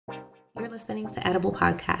listening to Edible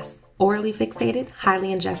Podcast, orally fixated,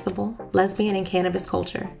 highly ingestible, lesbian and cannabis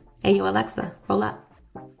culture. Hey, yo, Alexa, roll up.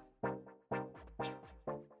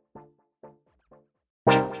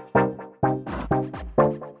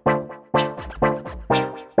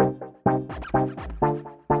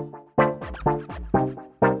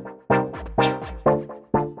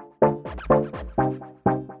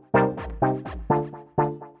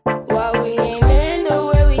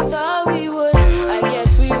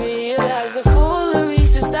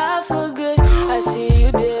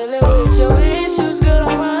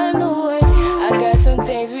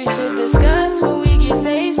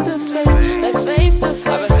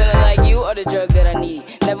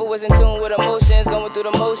 Was in tune with emotions, going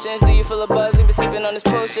through the motions. Do you feel a buzz? We've been sipping on this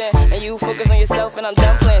potion. And you focus on yourself, and I'm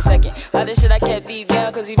done playing second. A lot of shit I kept deep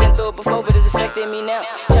down, cause you've been through it before, but it's affecting me now.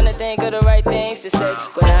 Trying to think of the right things to say,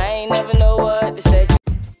 but I ain't never know what to say.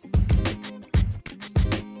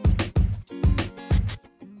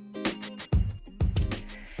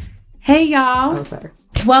 Hey, y'all. Oh, sorry.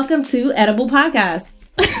 Welcome to Edible Podcasts.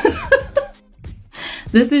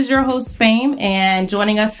 This is your host, Fame, and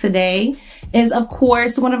joining us today is, of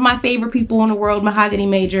course, one of my favorite people in the world, Mahogany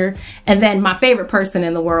Major, and then my favorite person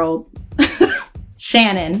in the world,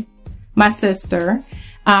 Shannon, my sister.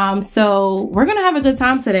 So we're going to have a good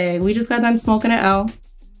time today. We just got done smoking an L.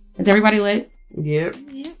 Is everybody lit? Yep.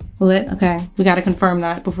 Lit? Okay. We got to confirm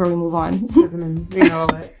that before we move on. You know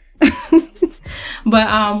that.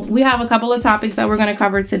 But we have a couple of topics that we're going to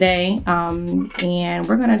cover today, and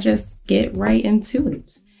we're going to just get right into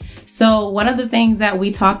it. So one of the things that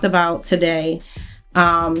we talked about today,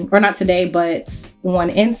 or not today, but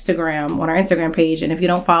on Instagram, on our Instagram page, and if you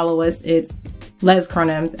don't follow us, it's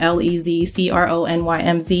Lezcronymz,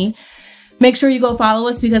 LEZCRONYMZ. Make sure you go follow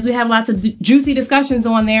us because we have lots of juicy discussions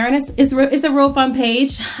on there, and it's a real fun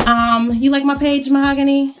page. You like my page,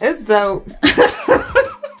 Mahogany? It's dope.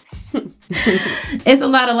 It's a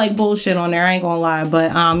lot of like bullshit on there, I ain't gonna lie,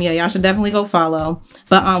 but yeah, y'all should definitely go follow.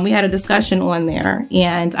 But we had a discussion on there,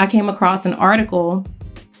 and I came across an article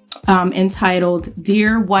entitled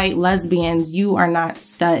 "Dear White Lesbians, You Are Not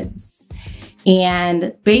Studs."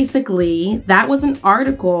 And basically that was an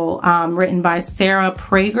article written by Sarah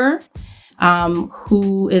Prager,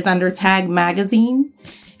 who is under Tag Magazine.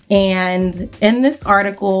 And in this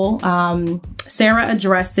article, Sarah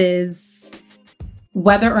addresses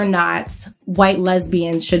whether or not white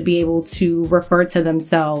lesbians should be able to refer to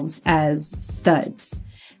themselves as studs.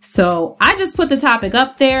 So I just put the topic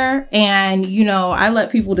up there, and, you know, I let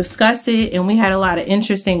people discuss it, and we had a lot of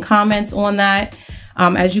interesting comments on that,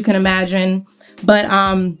 as you can imagine. But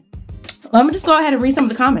let me just go ahead and read some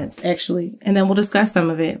of the comments, actually, and then we'll discuss some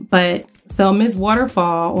of it. But so Ms.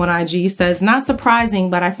 Waterfall on IG says, "Not surprising,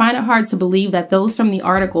 but I find it hard to believe that those from the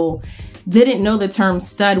article didn't know the term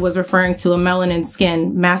stud was referring to a melanin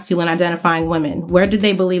skin, masculine identifying women. Where did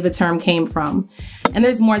they believe the term came from?" And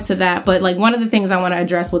there's more to that. But like one of the things I want to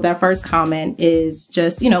address with that first comment is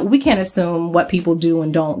just, you know, we can't assume what people do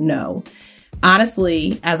and don't know.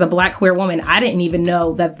 Honestly, as a Black queer woman, I didn't even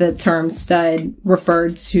know that the term stud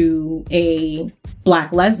referred to a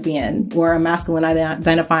Black lesbian or a masculine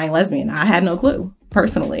identifying lesbian. I had no clue,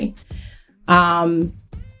 personally.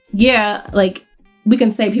 Yeah, like, we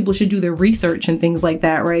can say people should do their research and things like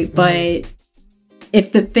that, right? Mm-hmm. But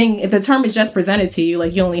if the term is just presented to you,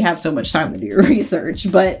 like, you only have so much time to do your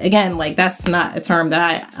research. But again, like, that's not a term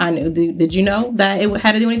that I knew. Did you know that it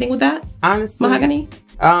had to do anything with that? Honestly, Mahogany?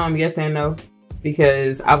 Yes and no,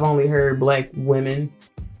 because I've only heard Black women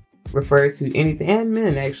refer to anything, and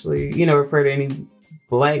men actually, you know, refer to any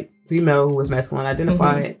Black female who was masculine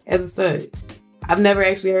identified as a stud. I've never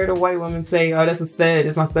actually heard a white woman say, "Oh, that's a stud.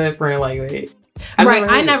 It's my stud friend." Like that.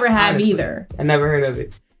 I never have either. I never heard of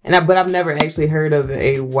it. But I've never actually heard of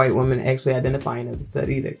a white woman actually identifying as a stud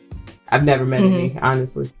either. I've never met any,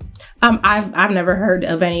 honestly. I've never heard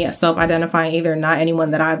of any self-identifying either, not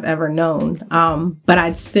anyone that I've ever known. But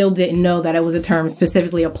I still didn't know that it was a term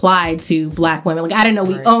specifically applied to Black women. Like, I didn't know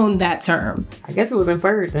we owned that term. I guess it was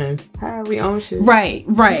inferred then. How we own shit. Right.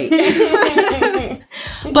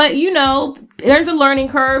 But, you know, there's a learning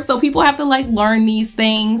curve, so people have to like learn these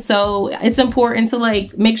things. So it's important to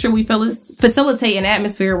like make sure we facilitate an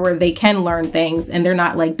atmosphere where they can learn things and they're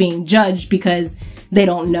not like being judged because they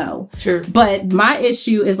don't know. Sure. But my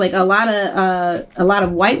issue is like a lot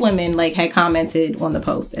of white women like had commented on the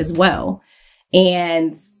post as well.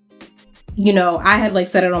 And, you know, I had like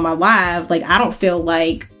said it on my live, like, I don't feel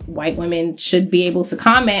like white women should be able to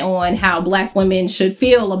comment on how Black women should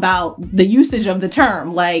feel about the usage of the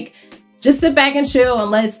term. Like, just sit back and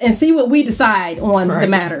chill and see what we decide on the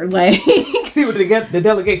matter. Like, see what the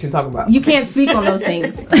delegation talk about. You can't speak on those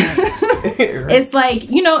things. It's like,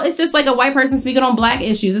 you know, it's just like a white person speaking on black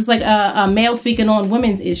issues. It's like a male speaking on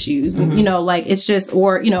women's issues. You know, like it's just,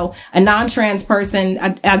 or, you know, a non-trans person,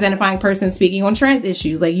 identifying person speaking on trans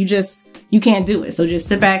issues. Like you can't do it. So just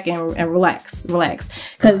sit back and relax.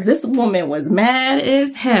 Cause this woman was mad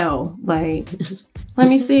as hell. Like, let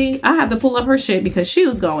me see. I have to pull up her shit because she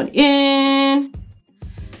was going in.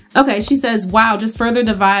 Okay. She says, wow, just further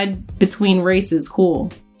divide between races.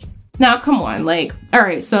 Cool. Now, come on. Like, all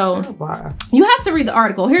right. So you have to read the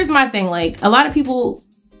article. Here's my thing. Like, a lot of people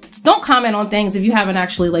don't comment on things if you haven't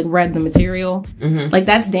actually like read the material. Like,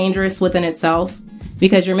 that's dangerous within itself.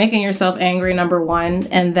 Because you're making yourself angry, number one,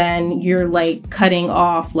 and then you're like cutting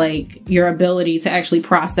off like your ability to actually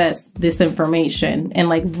process this information and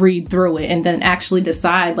like read through it and then actually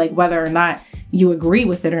decide like whether or not you agree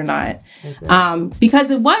with it or not. Because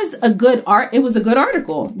it was a good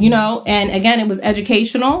article, you know, and again, it was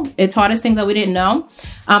educational. It taught us things that we didn't know.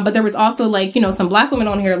 But there was also like, you know, some black women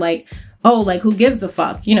on here like, oh, like who gives a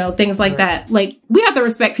fuck, you know, things like that. Like we have to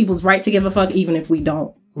respect people's right to give a fuck, even if we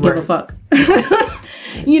don't give a fuck.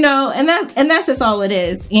 You know, and that's just all it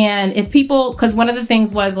is. And if people, because one of the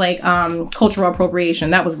things was like cultural appropriation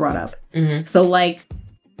that was brought up. So like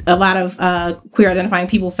a lot of queer identifying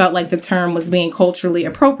people felt like the term was being culturally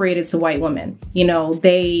appropriated to white women. You know,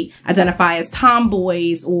 they identify as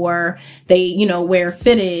tomboys, or they, you know, wear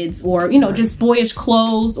fitteds, or, you know, just boyish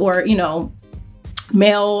clothes, or, you know,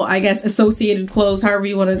 male, I guess, associated clothes, however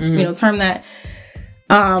you want to, you know, term that.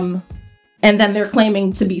 And then they're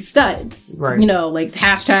claiming to be studs, you know, like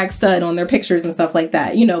hashtag stud on their pictures and stuff like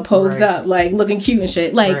that, you know, posed up, like looking cute and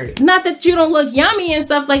shit. Like, not that you don't look yummy and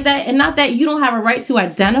stuff like that. And not that you don't have a right to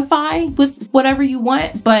identify with whatever you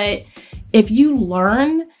want. But if you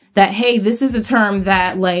learn that, hey, this is a term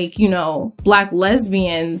that like, you know, black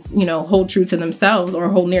lesbians, you know, hold true to themselves or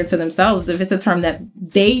hold near to themselves. If it's a term that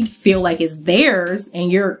they feel like is theirs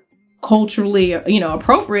and you're culturally, you know,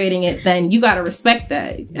 appropriating it, then you got to respect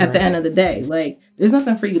that at the end of the day. Like, there's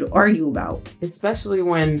nothing for you to argue about. Especially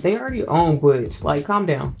when they already own Butch. Like, calm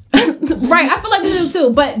down. Right. I feel like they do too.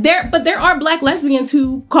 But there are black lesbians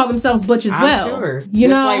who call themselves Butch as well. Sure. You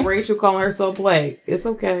know, like Rachel calling herself black. It's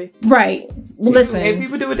okay. Right. Listen. Hey,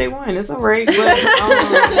 people do what they want. It's all right. But,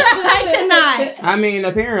 I cannot. I mean,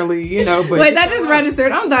 apparently, you know. But wait, that just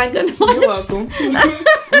registered. I'm done. Good morning. You're welcome.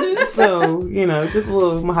 So, you know, just a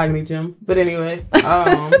little mahogany gem. But anyway.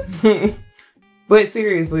 But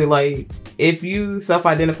seriously, like, if you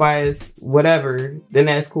self-identify as whatever, then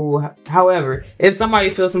that's cool. However, if somebody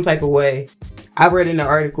feels some type of way, I read in an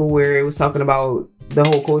article where it was talking about the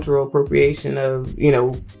whole cultural appropriation of, you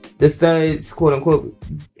know, the studs, quote unquote,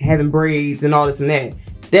 having braids and all this and that.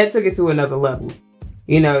 That took it to another level.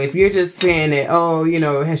 You know, if you're just saying that, oh, you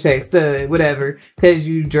know, hashtag stud, whatever, because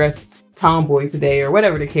you dressed tomboy today or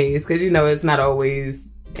whatever the case, because, you know, it's not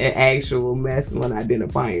always an actual masculine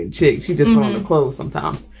identifying chick. She just put on the clothes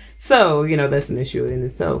sometimes. So, you know, that's an issue in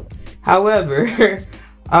itself. However,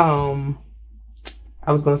 I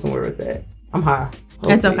was going somewhere with that. I'm high.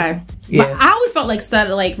 Hopefully. It's okay. Yeah. But I always felt like stud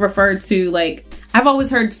like referred to like, I've always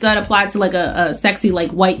heard stud applied to like a sexy like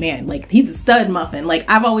white man. Like he's a stud muffin. Like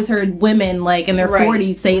I've always heard women like in their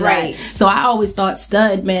 40s say that. So I always thought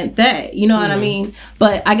stud meant that. You know what I mean?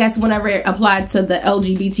 But I guess whenever it applied to the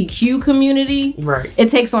LGBTQ community, it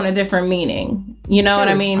takes on a different meaning. You know what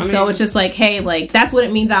I mean? So it's just like, hey, like that's what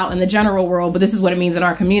it means out in the general world, but this is what it means in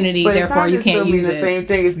our community. Therefore, you can't use it. The same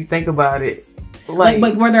thing if you think about it. Like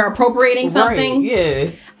where they're appropriating something. Yeah.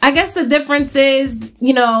 I guess the difference is,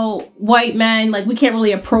 you know, white men, like we can't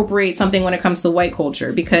really appropriate something when it comes to white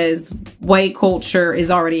culture because white culture is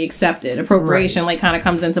already accepted. Appropriation like kind of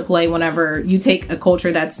comes into play whenever you take a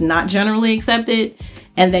culture that's not generally accepted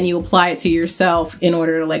and then you apply it to yourself in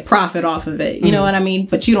order to like profit off of it. You know what I mean?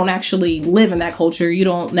 But you don't actually live in that culture. You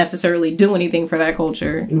don't necessarily do anything for that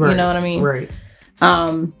culture. You know what I mean? Right.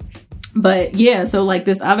 But yeah, so like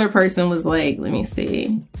this other person was like, let me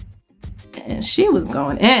see. And she was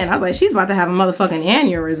going in. I was like, she's about to have a motherfucking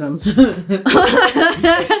aneurysm.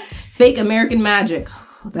 Fake American Magic.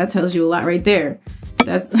 That tells you a lot right there.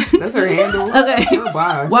 That's her handle. Okay. Oh,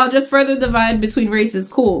 wow. Well, just further divide between races.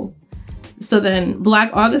 Cool. So then Black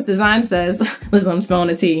August Design says, listen, I'm spelling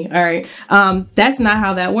a T. All right. That's not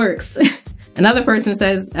how that works. Another person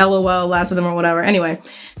says, LOL, last of them or whatever. Anyway,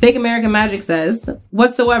 Fake American Magic says,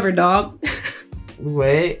 whatsoever, dog.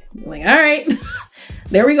 Wait. Like, all right.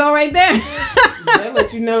 There we go right there. That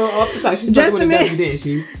let you know off the top. She started with a W, didn't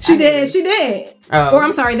she? She did. Or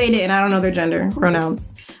I'm sorry, they didn't. I don't know their gender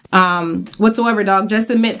pronouns. Whatsoever, dog. Just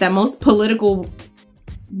admit that most political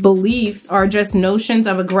beliefs are just notions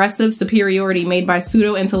of aggressive superiority made by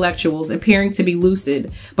pseudo-intellectuals appearing to be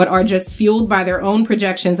lucid, but are just fueled by their own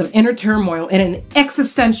projections of inner turmoil in an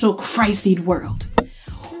existential crisis world.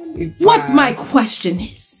 What my question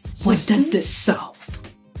is, what does this solve?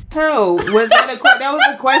 Hell, was that a that was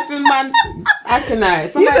a question? I cannot.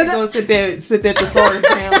 Somebody go sit that thesaurus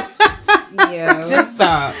down. Yeah. Just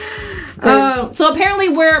stop. So apparently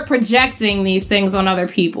we're projecting these things on other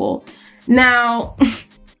people. Now,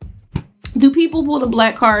 do people pull the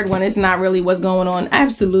black card when it's not really what's going on?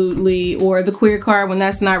 Absolutely. Or the queer card when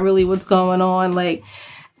that's not really what's going on? Like,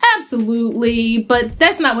 absolutely. But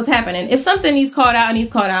that's not what's happening. If something needs called out,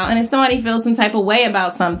 and if somebody feels some type of way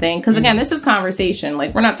about something, because again, this is conversation.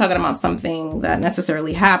 Like, we're not talking about something that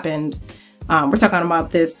necessarily happened. We're talking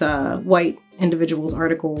about this white individual's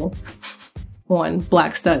article on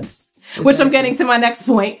black studs. Exactly. Which I'm getting to my next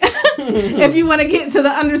point. If you want to get to the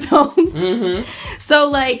undertone. Mm-hmm. So,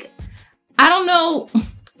 like, I don't know.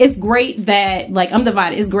 It's great that, like, I'm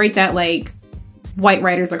divided. It's great that, like, white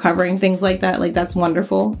writers are covering things like that. Like, that's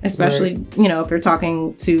wonderful. Especially, right. You know, if they're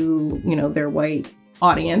talking to, you know, their white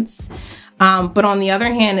audience. But on the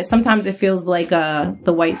other hand, sometimes it feels like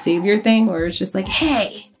the white savior thing, where it's just like,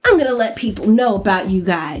 hey, I'm going to let people know about you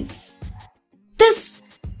guys. This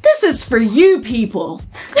is for you people.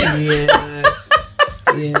 Yeah.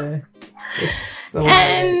 Yeah. It's so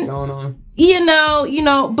much going on. You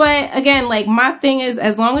know, but again, like, my thing is,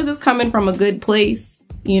 as long as it's coming from a good place,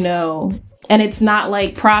 you know, and it's not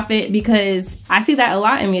like profit, because I see that a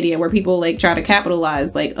lot in media where people like try to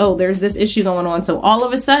capitalize, like, oh, there's this issue going on. So all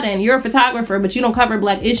of a sudden you're a photographer, but you don't cover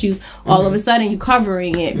black issues. All of a sudden you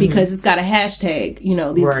covering it because it's got a hashtag, you know,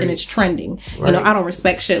 and it's trending. Right. You know, I don't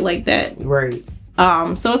respect shit like that. Right.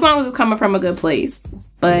 So as long as it's coming from a good place.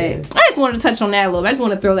 But I just wanted to touch on that a little bit. I just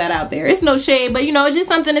want to throw that out there. It's no shade, but, you know, it's just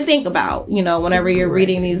something to think about, you know, whenever you're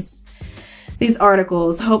reading these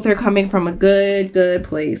articles. Hope they're coming from a good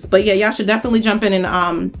place. But yeah, y'all should definitely jump in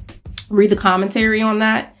and read the commentary on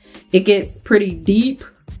that. It gets pretty deep.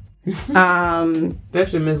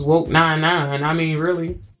 Especially Miss Woke 99. I mean,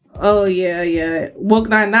 really. Oh yeah. Woke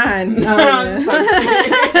 99.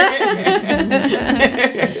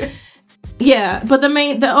 Yeah, but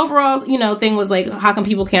the overall, you know, thing was like, how come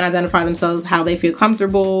people can't identify themselves, how they feel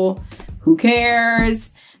comfortable, who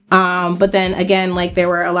cares? But then again, like, there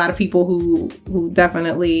were a lot of people who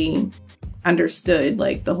definitely understood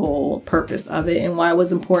like the whole purpose of it and why it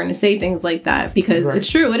was important to say things like that, because it's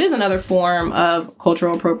true, it is another form of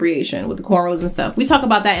cultural appropriation with the cornrows and stuff. We talk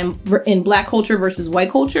about that in black culture versus white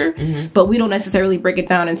culture, but we don't necessarily break it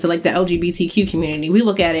down into like the LGBTQ community. We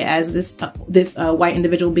look at it as this white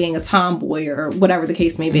individual being a tomboy or whatever the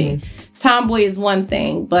case may be. Tomboy is one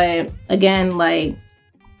thing, but again, like,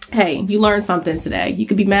 hey, you learned something today. You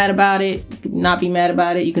could be mad about it, you could not be mad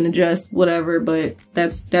about it, you can adjust, whatever, but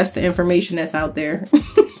that's the information that's out there.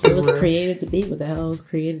 It was created to be what the hell it was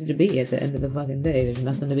created to be at the end of the fucking day. There's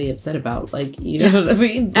nothing to be upset about. Like, you know what I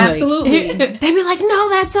mean? Like, absolutely. They'd be like, no,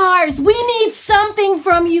 that's ours. We need something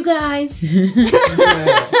from you guys.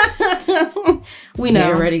 We know.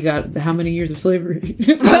 They already got how many years of slavery?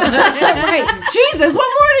 Right. Jesus, what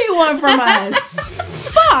more do you want from us?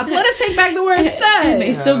 Fuck, let us take back the word instead. And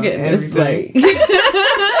they still get this. Like,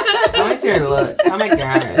 what's your look? Oh my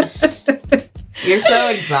gosh. You're so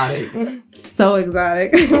exotic. So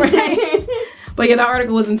exotic, right? But yeah, the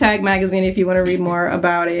article was in Tag Magazine if you want to read more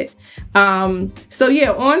about it. So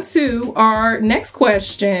yeah, on to our next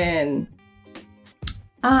question.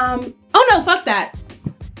 Oh no, fuck that.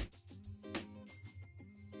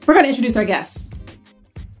 We're going to introduce our guests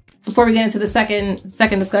before we get into the second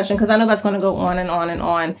discussion, because I know that's going to go on and on and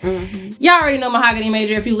on. Y'all already know Mahogany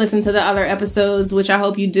Major if you listen to the other episodes, which I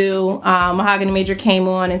hope you do. Mahogany Major came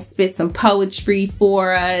on and spit some poetry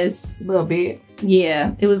for us. A little bit.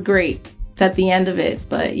 Yeah, it was great. It's at the end of it,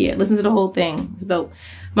 but yeah, listen to the whole thing. It's dope.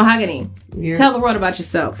 Mahogany, tell the world about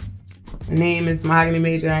yourself. My name is Mahogany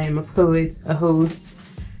Major. I am a poet, a host.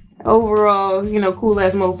 Overall, you know, cool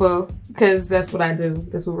ass mofo, because that's what I do.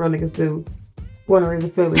 That's what real niggas do. Born and raised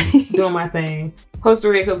in Philly, doing my thing. Host the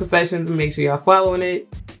Red Cup Confessions, and make sure y'all following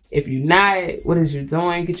it. If you're not, what is you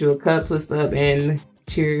doing? Get you a cup, twist up, and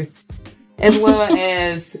cheers. As well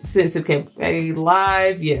as Sensitive Cafe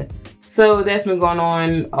Live, yeah. So that's been going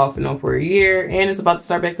on off and on for a year, and it's about to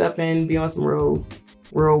start back up and be on some real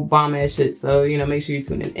bomb ass shit. So, you know, make sure you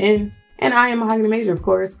tune in. And I am Mahogany Major, of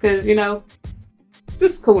course, because, you know,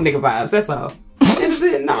 just cool nigga vibes. That's all. That's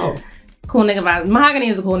it. No. Cool nigga vibes. Mahogany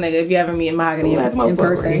is a cool nigga. If you ever meet Mahogany in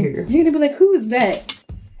person, right, you're gonna be like, "Who is that?"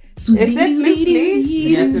 Is that Snoop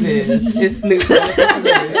Sneeze? Yes, it is. It's Snoop.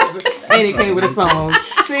 And it came with a song.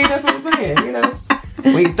 See, that's what I'm saying. You know.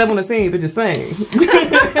 When you step on the scene, bitches sing.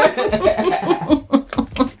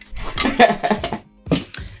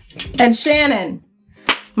 And Shannon,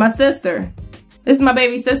 my sister. This is my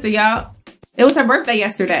baby sister, y'all. It was her birthday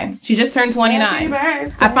yesterday. She just turned 29. I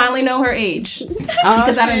finally know her age.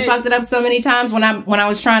 Because I done fucked it up so many times when I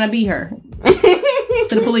was trying to be her.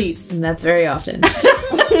 To the police. And that's very often.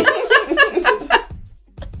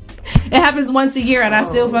 It happens once a year and I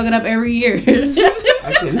still fuck it up every year.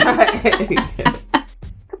 I cannot.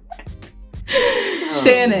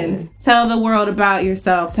 Shannon, tell the world about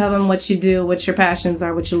yourself. Tell them what you do, what your passions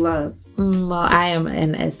are, what you love. Well, I am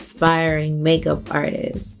an aspiring makeup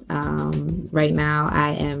artist. Right now, I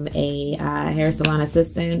am a hair salon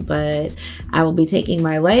assistant, but I will be taking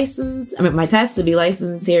my my test to be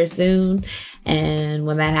licensed here soon. And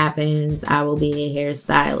when that happens, I will be a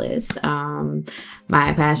hairstylist.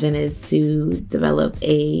 My passion is to develop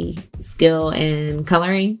a skill in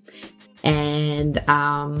coloring. And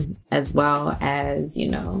as well as,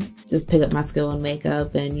 just pick up my skill in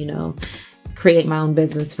makeup and, create my own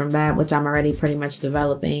business from that, which I'm already pretty much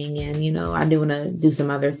developing. And, I do want to do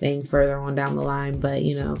some other things further on down the line, but,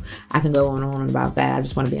 I can go on and on about that. I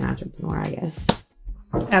just want to be an entrepreneur, I guess.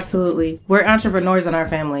 Absolutely. We're entrepreneurs in our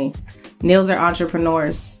family. Neils are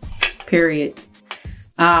entrepreneurs, period.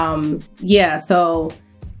 So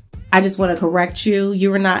I just want to correct you.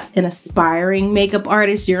 You are not an aspiring makeup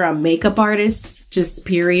artist. You're a makeup artist, just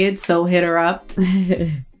period. So hit her up.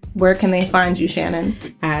 Where can they find you, Shannon?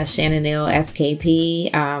 Shannon Neil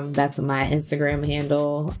SKP. That's my Instagram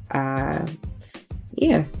handle.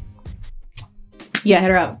 Yeah, hit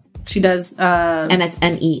her up. She does. And that's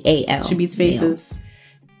NEAL. She beats faces. Neil.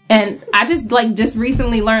 And I just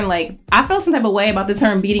recently learned, I felt some type of way about the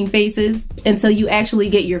term beating faces until you actually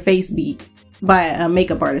get your face beat by a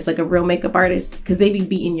makeup artist, like a real makeup artist, because they be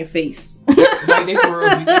beating your face. Like they for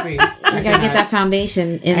real beat your face. You gotta get that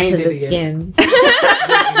foundation into the skin.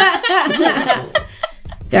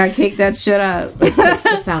 Gotta cake that shit up. It puts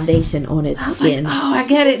the foundation on its skin. I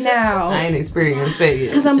get it now. I ain't experienced that yet.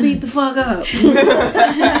 Because I'm beat the fuck up.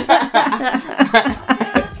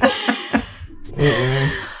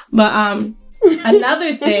 But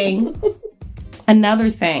another thing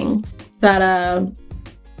that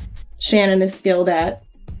Shannon is skilled at,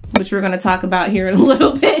 which we're going to talk about here in a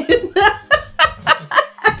little bit.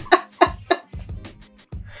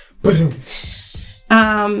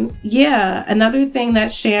 Another thing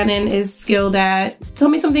that Shannon is skilled at. Tell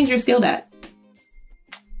me some things you're skilled at.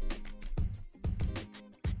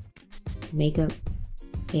 Makeup,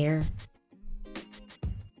 hair.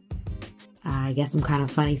 I guess I'm kind of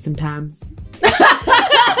funny sometimes.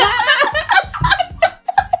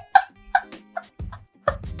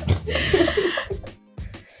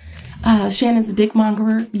 Shannon's a dick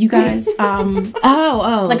mongerer, you guys. Okay.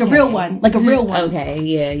 A real one. Like a real one. Okay,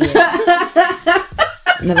 yeah.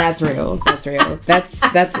 No, that's real. That's real. That's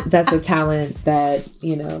a talent that,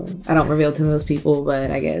 I don't reveal to most people, but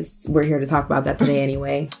I guess we're here to talk about that today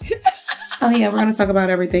anyway. Oh yeah, we're gonna talk about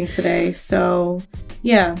everything today. So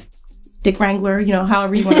yeah. Dick Wrangler,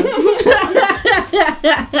 however you want to.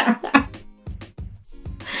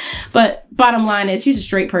 But bottom line is, she's a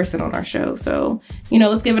straight person on our show. So,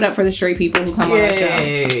 let's give it up for the straight people who come on our show.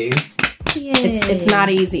 Yay. It's not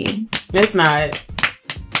easy. It's not.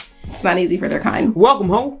 It's not easy for their kind. Welcome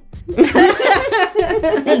home.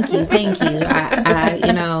 Thank you. I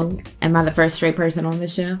am I the first straight person on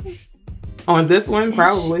this show? On this one,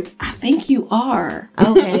 probably. I think you are.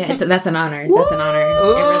 Okay, that's an honor. That's an honor.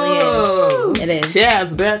 Ooh. It really is. It is.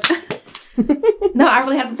 Yes, bitch. No, I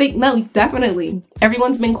really have to think. No, definitely.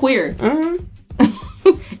 Everyone's been queer. Mm-hmm.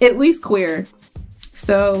 At least queer.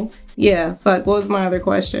 So, yeah. Fuck. What was my other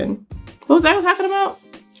question? What was I talking about?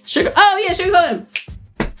 Sugar. Oh, yeah. Sugar Golden.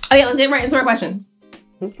 Oh, yeah. Let's get right into our question.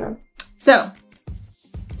 Okay. So,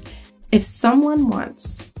 if someone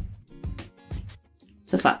wants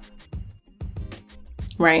to fuck,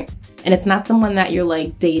 right? And it's not someone that you're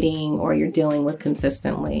dating or you're dealing with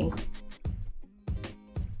consistently,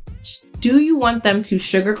 do you want them to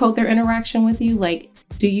sugarcoat their interaction with you?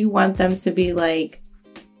 Do you want them to be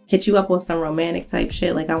hit you up with some romantic type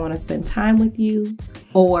shit? I want to spend time with you?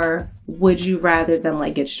 Or would you rather them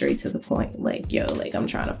get straight to the point? I'm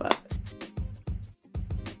trying to fuck.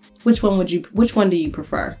 Which one do you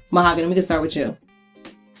prefer? Mahogany, we can start with you.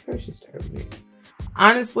 First you start with me.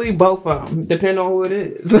 Honestly, both of them. Depend on who it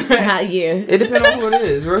is. Yeah. It depends on who it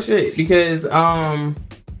is. Real shit. Because, and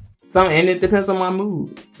it depends on my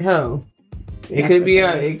mood. Hell. It could be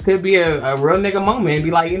a real nigga moment and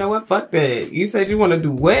be like, you know what, fuck that. You said you want to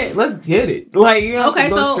do what? Let's get it. Okay,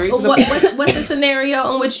 so what's the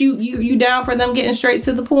scenario in which you down for them getting straight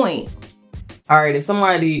to the point? all right, if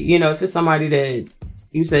somebody, you know, if it's somebody that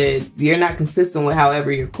you said you're not consistent with,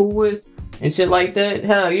 however you're cool with and shit like that,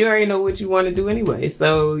 hell, you already know what you want to do anyway.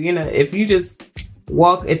 So, you know, if you just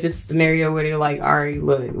if it's a scenario where they're like, all right,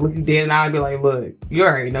 look you did, and I'd be like, look, you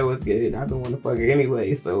already know what's good. I've been wanting to fuck her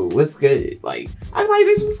anyway, so what's good? Like, I'm like,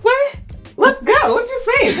 bitch, just what? Let's go. What you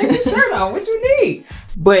saying? Take your shirt on. What you need?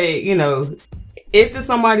 But, you know, if it's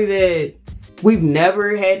somebody that we've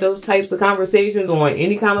never had those types of conversations on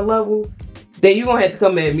any kind of level, then you're going to have to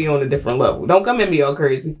come at me on a different level. Don't come at me all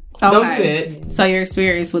crazy. Okay. Don't do that. So your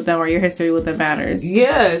experience with them or your history with them matters.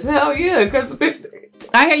 Yes, hell yeah. Because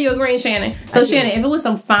I hear you agreeing, Shannon. So, Shannon, if it was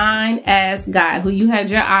some fine-ass guy who you had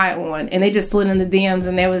your eye on and they just slid in the DMs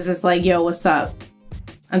and they was just like, yo, what's up?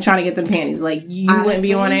 I'm trying to get them panties. Like, you Honestly, wouldn't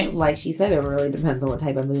be on it? Like she said, it really depends on what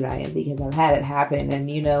type of mood I am, because I've had it happen. And,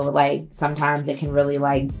 you know, like, sometimes it can really,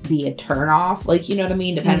 like, be a turn off. Like, you know what I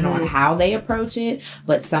mean? Depending on how they approach it.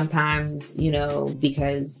 But sometimes, you know,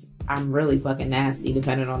 because I'm really fucking nasty,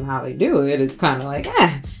 depending on how they do it, it's kind of like,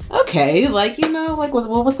 okay. Like, you know, like,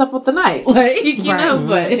 what's up with the night? Like, you know,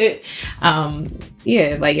 but,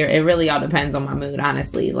 yeah, like, it really all depends on my mood,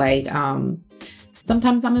 honestly. Like,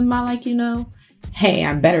 sometimes I'm in my, like, you know, hey,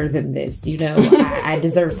 I'm better than this, you know, I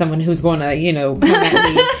deserve someone who's going to, you know, come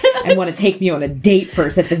at me and want to take me on a date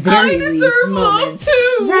first at the very least moment.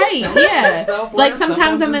 Too. Right, yeah. Like,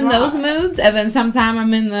 sometimes I'm in those moods, and then sometimes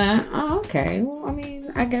I'm in the, oh, okay, well, I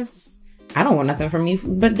mean, I guess I don't want nothing from you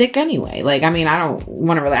but dick anyway. Like, I mean, I don't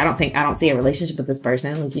want to really, I don't see a relationship with this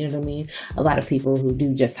person. Like, you know what I mean? A lot of people who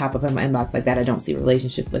do just hop up in my inbox like that, I don't see a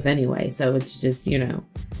relationship with anyway. So it's just, you know,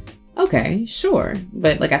 okay, sure.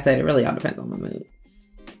 But like I said, it really all depends on my mood.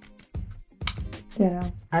 Yeah.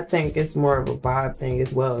 I think it's more of a vibe thing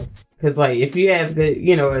as well. Because, like, if you have good,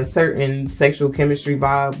 you know, a certain sexual chemistry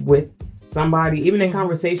vibe with somebody, even in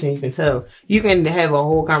conversation, you can tell. You can have a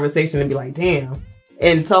whole conversation and be like, damn.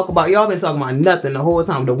 And talk about, y'all been talking about nothing the whole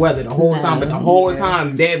time, the weather, the whole time, but the whole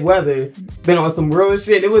time, that weather been on some real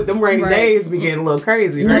shit. It was them rainy days be getting a little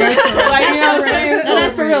crazy. Right? Like, you know what I'm saying? No,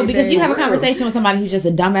 that's for real, because you have a conversation with somebody who's just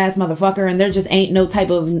a dumbass motherfucker, and there just ain't no type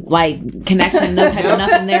of, like, connection, no type of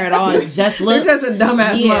nothing there at all. It's just look. You're just a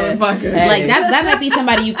dumbass motherfucker. Like, that might be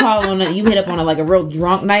somebody you call on, you hit up on like a real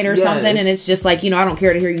drunk night or something, and it's just like, you know, I don't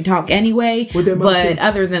care to hear you talk anyway, but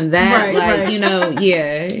other than that, you know,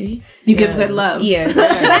 you give good love. Yeah. Because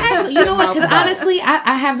I actually, you know what? Because honestly,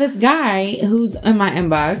 I have this guy who's in my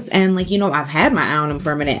inbox, and like, you know, I've had my eye on him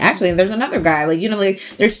for a minute. Actually, there's another guy, like, you know, like,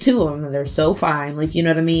 there's two of them, and they're so fine, like, you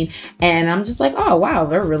know what I mean? And I'm just like, oh wow,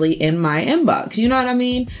 they're really in my inbox. You know what I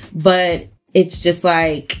mean? But it's just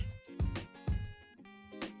like,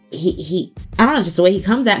 he I don't know, just the way he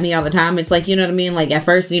comes at me all the time. It's like, you know what I mean? Like, at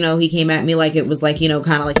first, you know, he came at me like it was like, you know,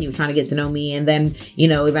 kind of like he was trying to get to know me, and then, you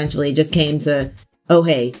know, eventually it just came to, oh,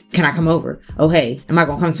 hey, can I come over? Oh, hey, am I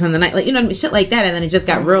going to come spend the night? Like, you know what I mean? Shit like that. And then it just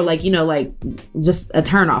got real, like, you know, like, just a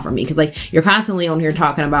turn off for me. Cause like, you're constantly on here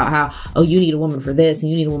talking about how, oh, you need a woman for this and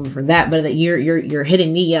you need a woman for that. But that you're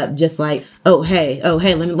hitting me up just like, oh, hey,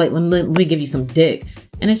 let me give you some dick.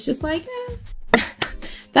 And it's just like,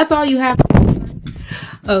 that's all you have.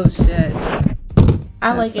 Oh, shit.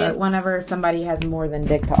 I like it whenever somebody has more than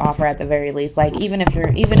dick to offer at the very least. Like, even if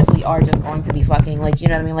we are just going to be fucking, like, you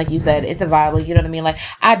know what I mean? Like you said, it's a vibe. Like, you know what I mean? Like,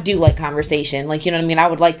 I do like conversation. Like, you know what I mean? I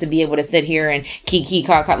would like to be able to sit here and kiki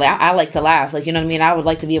caw. Like, I like to laugh. Like, you know what I mean? I would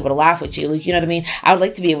like to be able to laugh with you. Like, you know what I mean? I would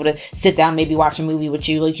like to be able to sit down, maybe watch a movie with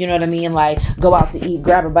you. Like, you know what I mean? Like, go out to eat,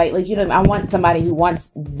 grab a bite. Like, you know what I mean? I want somebody who wants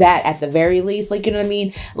that at the very least. Like, you know what I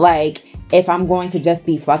mean? Like, if I'm going to just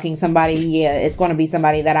be fucking somebody, yeah, it's going to be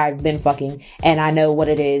somebody that I've been fucking and I know what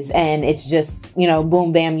it is. And it's just, you know,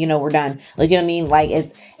 boom, bam, you know, we're done. Like, you know what I mean? Like,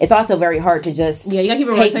 it's also very hard to just you gotta keep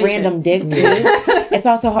it take rotation. random dick too. It's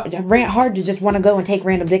also hard to just want to go and take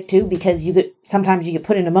random dick too, because sometimes you get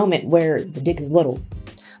put in a moment where the dick is little.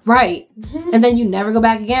 Right. And then you never go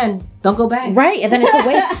back again. Don't go back. Right. And then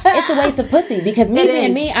it's a waste of pussy, because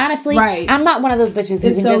me, honestly, I'm not one of those bitches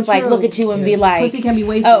who can just like look at you and be like, pussy can be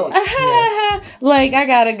wasted. Like, I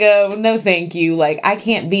gotta go. No, thank you. Like, I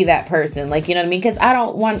can't be that person. Like, you know what I mean? Because I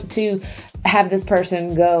don't want to have this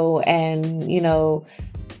person go and, you know,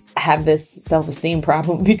 have this self-esteem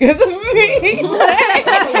problem because of me.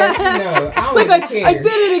 I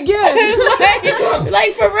did it again.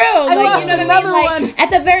 like for real. Like, you know what I mean? Like, at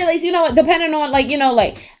the very least, you know what, depending on, like, you know,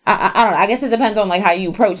 like, I don't know, I guess it depends on like how you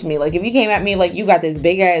approach me. Like, if you came at me like you got this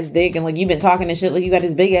big ass dick and like you've been talking and shit, like you got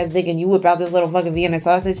this big ass dick and you whip out this little fucking Vienna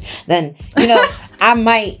sausage, then, you know, I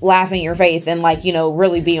might laugh in your face and, like, you know,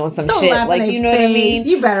 really be on some shit. Like, you know what I mean?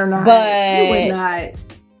 You better not. But you would not.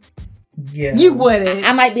 Yeah. You wouldn't.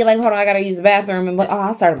 I might be like, hold on, I gotta use the bathroom, and like, oh,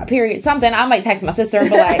 I started my period, something. I might text my sister and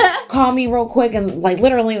be like, call me real quick, and like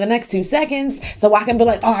literally in the next 2 seconds, so I can be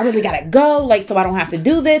like, oh, I really gotta go, like, so I don't have to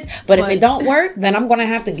do this. But if it don't work, then I'm gonna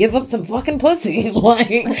have to give up some fucking pussy,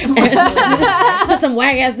 like, some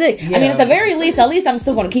wag ass dick. Yeah. I mean, at the very least, at least I'm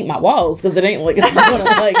still gonna keep my walls, because it ain't like it's gonna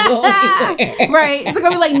like go anywhere. Right? It's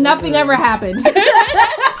gonna be like nothing ever happened.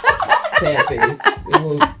 Sad face.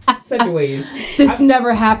 Such a ways. This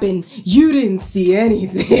never happened. You didn't see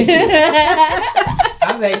anything.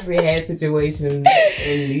 I've actually had situations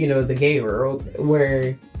in, the gay world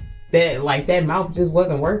where that mouth just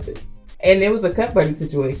wasn't worth it. And it was a cut buddy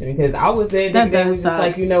situation because I was there and they was just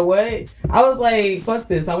like, you know what? I was like, fuck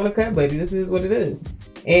this. I want a cut buddy. This is what it is.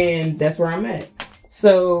 And that's where I'm at.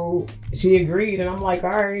 So she agreed and I'm like,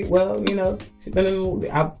 all right, well, she's been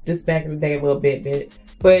just back in the day a little bit.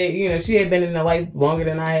 But, she had been in the life longer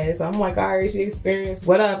than I had. So I'm like, all right, she experienced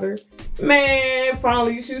whatever. Man,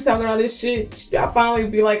 finally, she was talking all this shit. I finally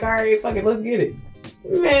be like, all right, fuck it, let's get it.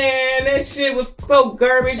 Man, that shit was so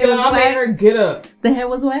garbage. I made her get up. The hair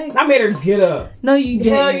was whack? I made her get up. No, you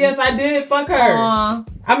didn't. Hell yes, I did. Fuck her. I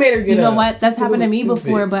made her get up. You know what? That's happened to me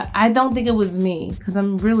before, but I don't think it was me because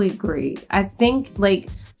I'm really great. I think,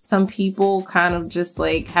 some people kind of just,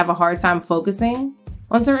 have a hard time focusing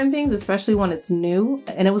on certain things, especially when it's new,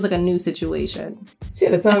 and it was a new situation.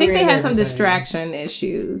 I think they had some distraction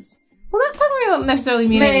issues. Well, that doesn't necessarily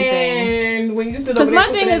mean anything. When you sit because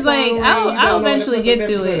my thing is I'll eventually get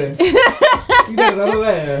to it.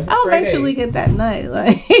 I'll eventually get that nut.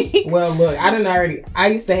 Well, look, I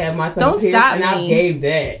used to have my tongue pierced, and I gave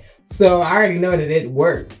that, so I already know that it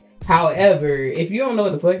works. However, if you don't know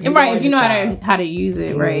what the fuck, right? If you know how to use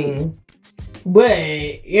it, right? Mm-hmm.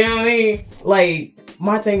 But you know what I mean,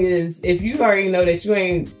 my thing is, if you already know that you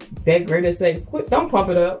ain't that great at sex, don't pump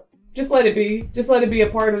it up. Just let it be. Just let it be a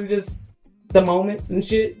part of just the moments and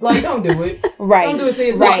shit. Don't do it. Right. Don't do it to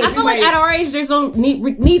yourself. Right. I feel like at our age, there's no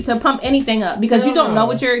need to pump anything up because you don't know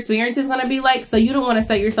what your experience is going to be like. So you don't want to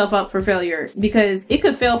set yourself up for failure because it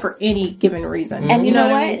could fail for any given reason. And you know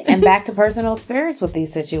what? I mean? And back to personal experience with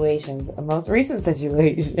these situations. A most recent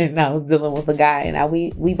situation, I was dealing with a guy. Now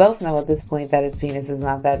we both know at this point that his penis is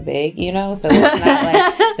not that big, so it's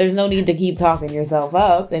not there's no need to keep talking yourself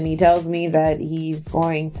up. And he tells me that he's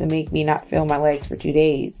going to make me not feel my legs for 2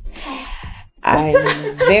 days. I'm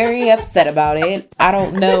very upset about it. I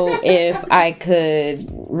don't know if I could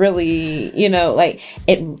really,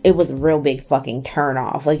 it was a real big fucking turn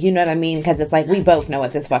off. You know what I mean? Because it's we both know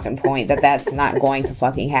at this fucking point that that's not going to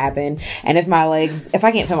fucking happen. And if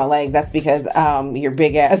I can't feel my legs, that's because your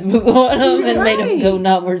big ass was on them and made them go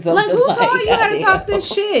numb or something. Who told you gotta talk this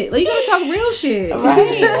shit? You gotta talk real shit.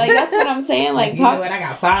 Right. That's what I'm saying. You know what? I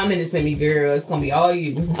got 5 minutes in me, girl. It's gonna be all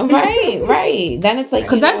you. Right. Then it's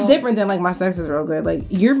because that's different than my sex is real good.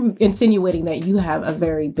 You're insinuating that you have a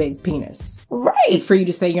very big penis, right? For you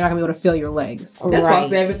to say you're not gonna be able to feel your legs. That's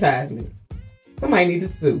false advertisement. Somebody need to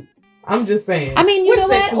sue. I'm just saying. I mean, you know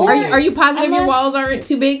what? Are you positive your walls aren't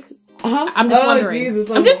too big? I'm just wondering.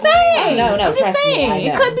 Jesus, I'm just saying. No. I'm just saying.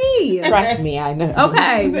 It could be. Trust me, I know.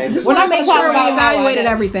 Okay. We're not make sure we evaluated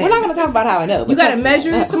everything. We're not going to talk about how I know. You got to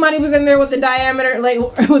measure. Somebody was in there with the diameter,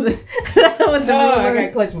 with the. I got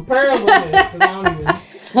to clutch my pearls on this. I don't even.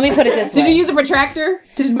 Let me put it this way. Did you use a protractor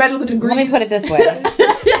to measure the degrees? Let me put it this way.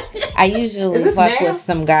 I usually fuck with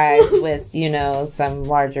some guys with, some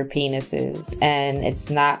larger penises. And it's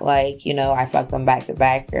not I fuck them back to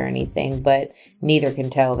back or anything, but neither can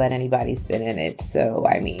tell that anybody's been in it. So,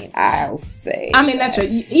 I'll say. That's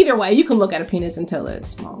either way, you can look at a penis and tell that it's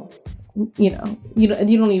small. You don't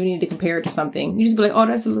even need to compare it to something. You just be like, oh,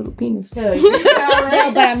 that's a little penis. No,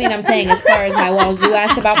 but I'm saying as far as my walls, you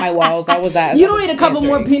asked about my walls. I was asked. You don't need a couple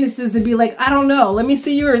more penises to be like, I don't know. Let me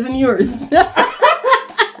see yours and yours. Let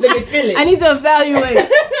me feel it. I need to evaluate.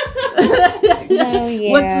 Oh,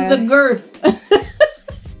 yeah. What's the girth?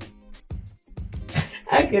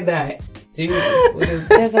 I could die. Jesus.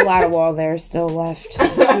 There's a lot of wall there still left,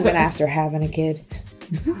 even after having a kid.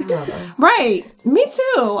 Right, me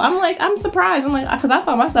too. I'm surprised. Because I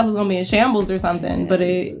thought my stuff was gonna be in shambles or something, but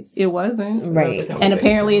it wasn't. Right, and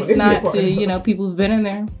apparently it's not to people who've been in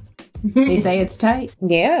there. They say it's tight.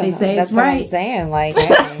 Yeah, they say that's it's right. What I'm saying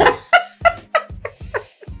hey.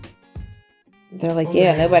 They're like,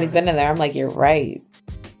 yeah, nobody's been in there. I'm like, you're right.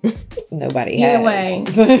 Nobody has. Either way,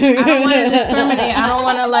 I don't want to discriminate. I don't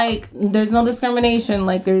want to there's no discrimination.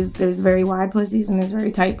 There's very wide pussies and there's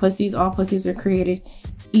very tight pussies. All pussies are created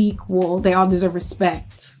equal. They all deserve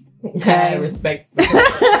respect. Okay, respect.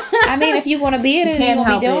 I mean, if you want to be in it and you want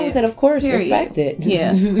to be doing with it, of course, respect it.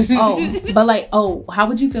 Yeah. But like, how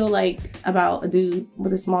would you feel like about a dude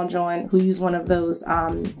with a small joint who used one of those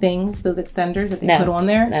things, those extenders that they put on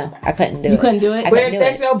there? No, I couldn't do it. You couldn't do it? But if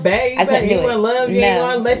that's your bae, I couldn't do it. Love you, ain't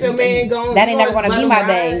gonna let your man go. That ain't never gonna be my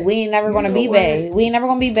bae. We ain't never gonna be bae. We ain't never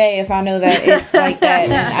gonna be bae if I know that it's like that.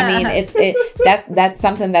 I mean, that's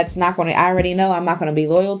something that's not gonna. I already know I'm not gonna be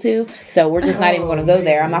loyal to. So we're just not even gonna go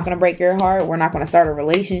there. I'm not gonna break your heart. We're not gonna start a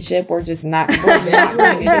relationship. We're just not.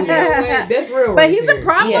 That's real. But he's a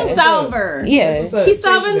problem solver. Yeah, he's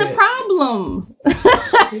solving the problem.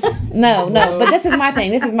 No, but this is my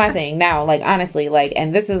thing now, like, honestly, like,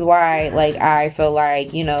 and this is why, like, I feel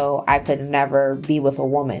like, you know, I could never be with a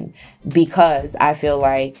woman, because I feel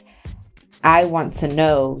like I want to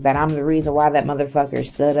know that I'm the reason why that motherfucker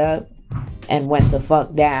stood up and went the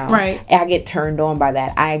fuck down. Right. I get turned on by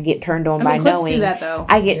that. I get turned on by knowing. Do that, though.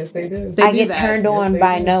 I get. Yes, they do. I get turned on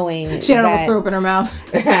by knowing. She don't know what's throw up in her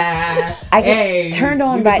mouth. I get turned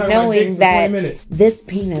on by knowing that this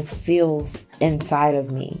penis feels inside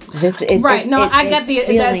of me. This is right. No, I get the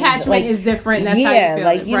attachment like, is different. That's yeah, how you feel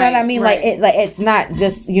like you know what I mean. Right. Like it's not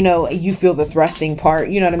just, you know, you feel the thrusting part.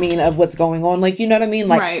 You know what I mean, of what's going on. Like, you know what I mean.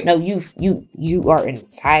 Like no, you are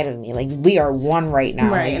inside of me. Like, we are one right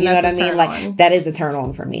now. Right. Like, you know what I mean. Like, that is a turn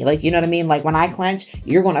on for me. Like, you know what I mean. Like, when I clench,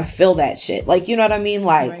 you're gonna feel that shit. Like, you know what I mean.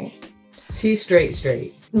 Like, she's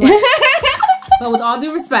straight. But with all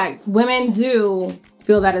due respect, women do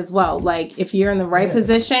feel that as well. Like, if you're in the right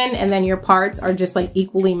position and then your parts are just like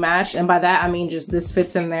equally matched, and by that I mean just this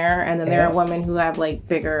fits in there, and then there are women who have like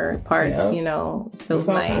bigger parts, you know, feels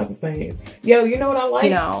nice. Yo, you know what I like?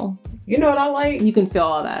 You know what I like? You can feel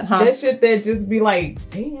all that, huh? That shit that just be like,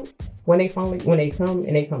 damn. When they come like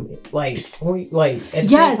at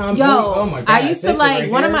yes, time, yo, oh my God, I used to like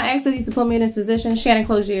one of my exes used to put me in this position. Shannon,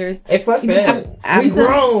 close your ears. Hey, fuck that. We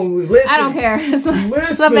grown. Listen, I don't care.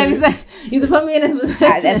 What's up, baby? Used to put me in this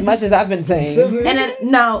position. As much as I've been saying. And then,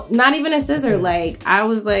 no, not even a scissor. Like, I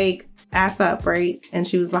was like ass up, right, and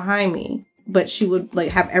she was behind me. But she would like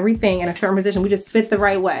have everything in a certain position. We just fit the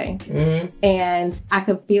right way. Mm-hmm. And I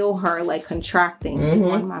could feel her like contracting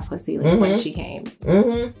on my pussy like when she came.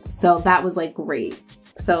 Mm-hmm. So that was like great.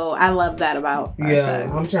 So I love that about our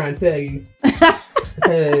sex. I'm trying to tell you.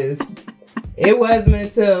 Because it wasn't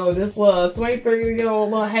until this little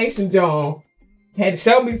 23-year-old little Haitian John had to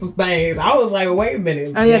show me some things. I was like, wait a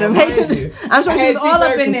minute. Oh yeah, the Haitian. I'm sure she was all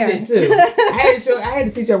up in there too. I had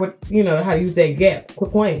to teach her what, you know, how to use that gap.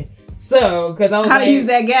 Quit playing. So, because I was how to use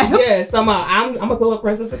that gap? Yeah, so I'm a cool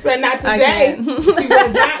princess. I said, not today. She was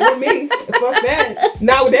not with me. Fuck that.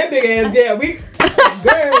 Not with that big ass gap.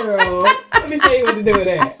 Girl, let me show you what to do with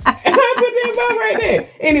that. I put that about right there.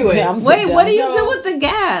 Anyway, wait, what do you do with the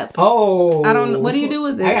gap? Oh, I don't. What do you do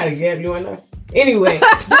with it? I got a gap. You want to know? Anyway,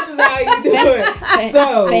 this is how you do it.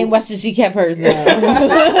 So, same question, she kept hers now.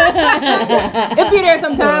 It be there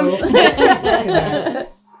sometimes.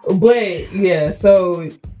 But yeah, so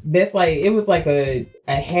that's like, it was like a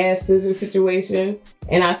half scissor situation,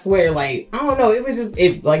 and I swear, like, I don't know, it was just,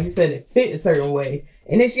 it, like you said, it fit a certain way.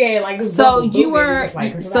 And then she had like this. So you were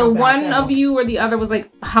like, so one of you or the other was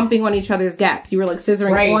like humping on each other's gaps. You were like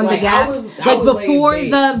scissoring on the gap, I was before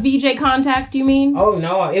the VJ contact. You mean? Oh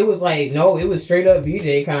no, it was like it was straight up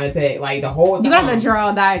VJ contact. Like the whole time. You gotta have to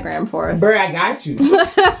draw a diagram for us, bro. I got you.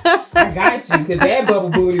 I got you, because that bubble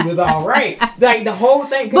booty was all right. Like the whole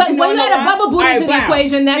thing. But when you add a bubble booty to the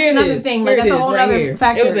equation, that's another thing. Like that's a whole other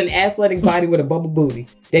factor. It was an athletic body with a bubble booty.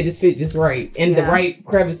 They just fit just right, in the right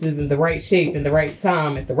crevices, in the right shape, in the right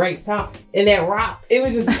time, at the right time. And that rock, it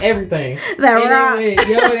was just everything. That rock.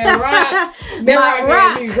 That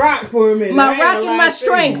rock made me rock for a minute. My rock and my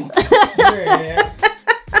strength.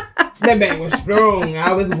 That man was strong.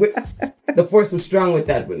 The force was strong with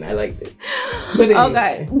that one. I liked it. But anyway.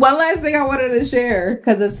 Okay, one last thing I wanted to share,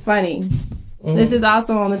 because it's funny. Mm-hmm. This is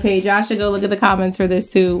also on the page. Y'all should go look at the comments for this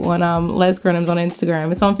too on Les Grenhams on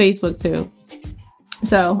Instagram. It's on Facebook too.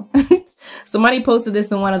 So somebody posted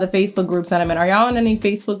this in one of the Facebook groups that I'm in. Are y'all in any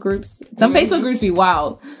Facebook groups? Some Facebook groups be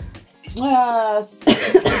wild. Yes,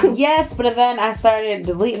 but then I started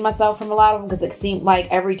deleting myself from a lot of them, because it seemed like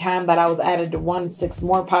every time that I was added to one, 6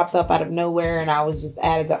 more popped up out of nowhere, and I was just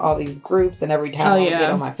added to all these groups, and every time I would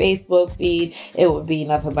get on my Facebook feed, it would be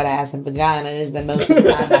nothing but ass and vaginas, and most of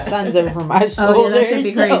the time my son's over my shoulder. Oh yeah, that should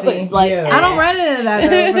be crazy. So like, I don't run into that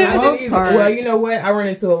though, for the most part. Well, you know what? I run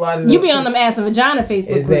into a lot of those. You be on them ass and vagina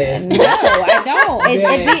Facebook groups. No, I don't.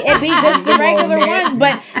 It'd be just the regular ones,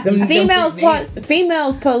 but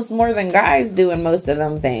females post more than than guys doing most of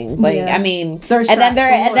them things. Like, Yeah. I mean, They're and then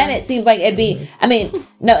strapped for it seems like it'd be. I mean,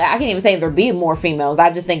 no, I can't even say there be more females.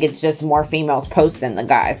 I just think it's just more females posting the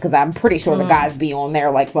guys because I'm pretty sure the guys be on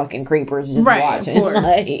there like fucking creepers just Right, of watching. course.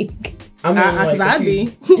 Like, I mean, Because like, I'd if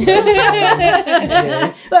you- be.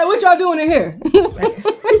 Yeah. Like, what y'all doing in here?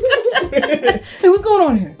 Hey, what's going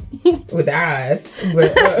on here? with the eyes.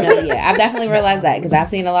 But, no, yeah, I've definitely realized that because I've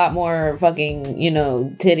seen a lot more fucking,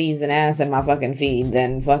 titties and ass in my fucking feed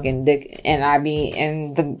than fucking dick, and I be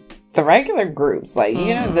in the regular groups, like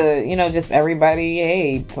just everybody,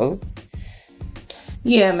 hey, posts.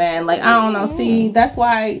 Yeah, man. Like, I don't know. See, that's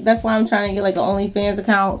why I'm trying to get like an OnlyFans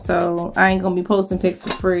account. So I ain't gonna be posting pics for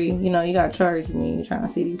free. You gotta charge me. You're trying to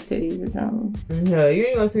see these titties or something. no, you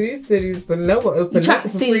ain't gonna see these titties for no for You're trying to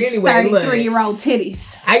for see free these anyway. Look, 33-year-old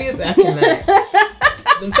titties. I used to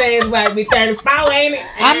the fans might be 34, ain't it?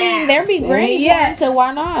 I mean, they're be great, Yeah. so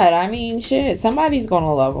why not? I mean, shit, somebody's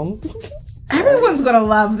gonna love them. Everyone's gonna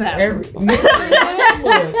love them. I love them. Shit.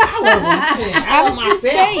 I love I'm just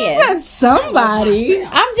myself. saying. That's somebody.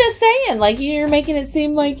 I'm just saying, like, you're making it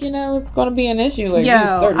seem like, it's going to be an issue. Like, Yo,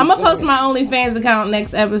 I'm gonna post my OnlyFans account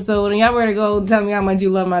next episode, and y'all better go tell me how much you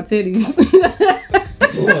love my titties.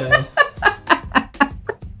 Well,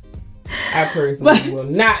 I personally will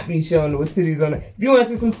not be showing with titties on it. If you want to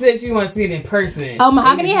see some tits, you want to see it in person. Oh,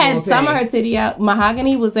 Mahogany had Okay. some of her titty out.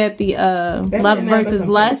 Mahogany was at the Love and versus some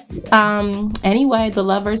Lust. titties. Anyway, the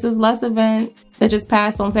Love versus Lust event that just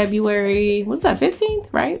passed on February. What's that? 15th,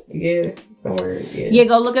 right? Yeah, somewhere. Yeah. Yeah,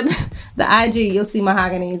 go look at the IG. You'll see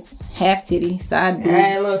Mahogany's half titty, side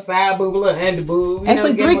Had a little boobs. side boob, a little under boob.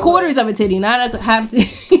 Actually, 3/4 of a titty, not a half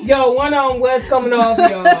titty. Yo, one of them was coming off,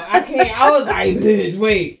 yo. I was like, bitch,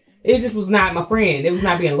 wait. It just was not my friend. It was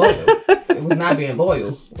not being loyal. It was not being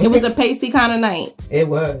loyal. It was a pasty kind of night. It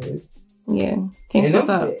was. Yeah. Kinks, what's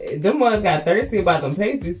up? Them ones got thirsty about them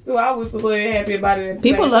pasties too. I was a little happy about it. At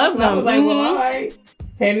the People same love time. I was them. like, well, Mhm. all right.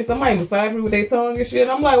 And somebody massage me with their tongue and shit.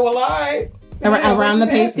 I'm like, well, all right. Around the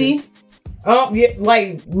What just pasty? happened? Yeah,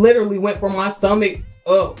 like literally went from my stomach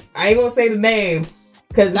up. I ain't gonna say the name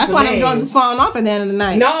because That's why them drugs was falling off at the end of the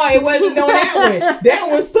night. No, it wasn't on that one. That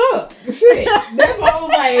one stuck. Shit. That's why I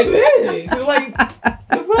was like, bitch. Like,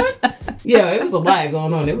 the fuck? Yeah, it was a lot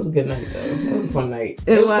going on. It was a good night, though. It was a fun night.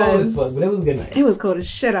 It was cold was. as fuck, but it was a good night. It was cold as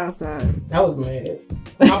shit outside. I was mad.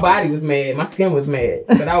 My body was mad. My skin was mad.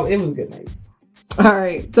 But it was a good night. All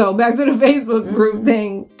right. So back to the Facebook group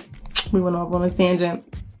thing. We went off on a tangent.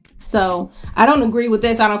 So I don't agree with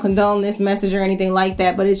this. I don't condone this message or anything like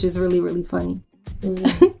that, but it's just really, really funny.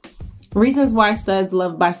 Reasons why studs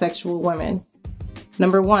love bisexual women.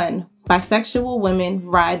 Number 1, bisexual women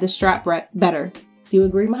ride the strap better. Do you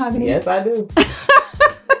agree, Mahogany? Yes, I do.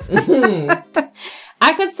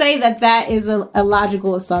 I could say that is a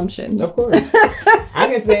logical assumption. Of course. I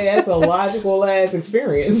can say that's a logical ass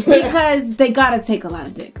experience. Because they gotta take a lot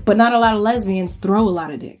of dick. But not a lot of lesbians throw a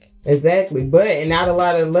lot of dick. Exactly. But not a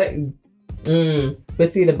lot of but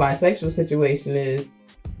see, the bisexual situation is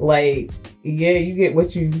like, yeah, you get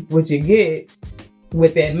what you get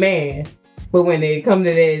with that man, but when they come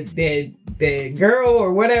to that girl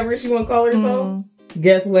or whatever she want to call herself,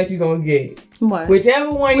 guess what you gonna get? What? Whichever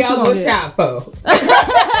one What y'all you go gonna shop for.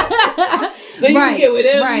 So you can get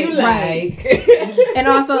whatever you like. And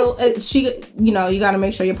also, you got to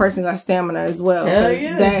make sure your person got stamina as well. Hell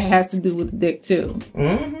yeah. That has to do with the dick too.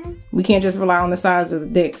 Mm-hmm. We can't just rely on the size of the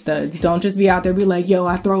dick, studs. Don't just be out there be like, yo,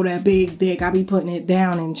 I throw that big dick. I be putting it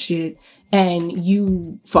down and shit. And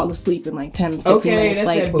you fall asleep in like 10, 15 minutes. that's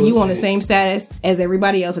Like, that bullshit. you on the same status as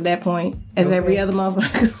everybody else at that point, as every other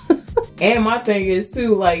motherfucker. And my thing is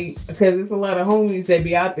too, like, because it's a lot of homies that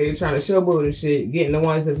be out there trying to showboat and shit, getting the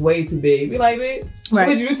ones that's way too big. Be like, bitch, Right.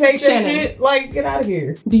 would you take that Shannon. shit? Like, get out of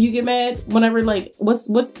here. Do you get mad whenever, like, what's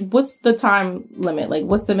the time limit? Like,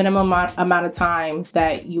 what's the minimum amount of time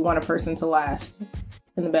that you want a person to last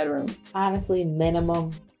in the bedroom? Honestly,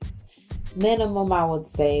 minimum, I would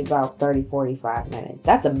say about 30-45 minutes.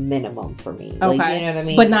 That's a minimum for me. Okay. Like, you know what I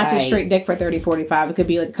mean? But not just Like, straight dick for 30-45. It could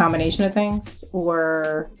be like a combination of things,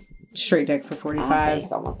 or straight dick for I 45.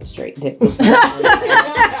 think I want the straight dick.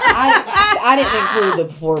 I didn't include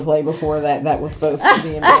the foreplay before that was supposed to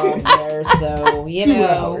be involved there. So, 2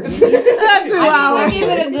 hours. 2 I hours. give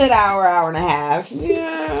it a good hour and a half.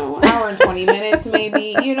 Hour and 20 minutes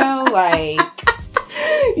maybe, like.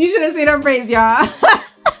 You should have seen her face, y'all.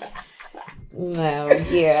 No,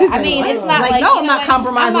 yeah. She's I mean, like, it's not like no, you I'm know, not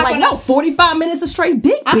compromising. I'm not like, gonna- no, 45 minutes of straight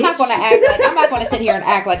dick, I'm bitch. not gonna act like I'm not gonna sit here and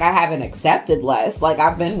act like I haven't accepted less. Like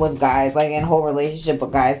I've been with guys, like in whole relationship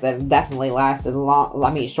with guys that have definitely lasted long.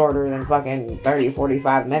 I mean, shorter than fucking 30,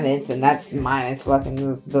 45 minutes, and that's minus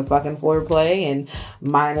fucking the fucking foreplay and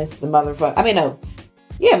minus the motherfucker. I mean, no,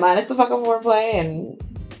 yeah, minus the fucking foreplay and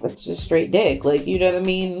that's just straight dick. Like, you know what I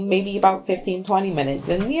mean? Maybe about 15, 20 minutes,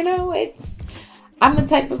 and you know, I'm the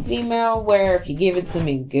type of female where if you give it to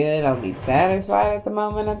me good, I'll be satisfied at the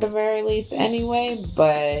moment, at the very least, anyway.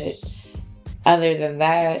 But other than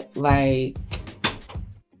that, like,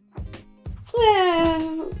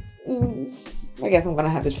 I guess I'm gonna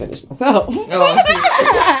have to finish myself. Oh, shit.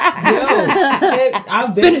 Yo,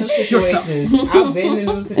 I've been in those situations. I've been in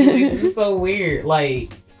those situations. It's so weird.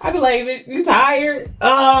 Like, I be like, "Bitch, you tired?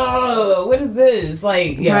 Oh, what is this?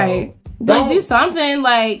 Like, yo, Right. But do something,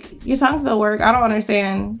 like, your tongue still work. I don't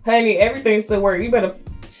understand. honey, everything still work. You better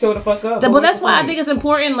show the fuck up. But that's why I think it's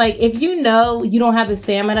important, like, if you know you don't have the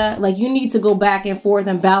stamina, like, you need to go back and forth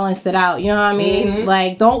and balance it out. You know what I mean? Mhm.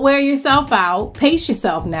 Like, don't wear yourself out. Pace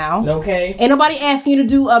yourself now. Okay. Ain't nobody asking you to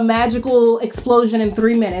do a magical explosion in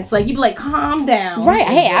 3 minutes. Like, you be like, calm down. Right.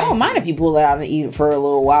 Hey, I don't mind if you pull it out and eat it for a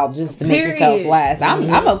little while just to make yourself Period. last.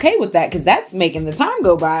 I'm okay with that because that's making the time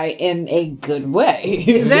go by in a good way.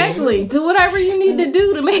 Exactly. Do whatever you need to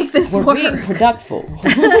do to make this We're work. being productive.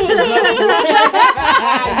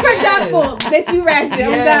 Productive. Bitch, you ratchet.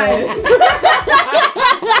 I'm done.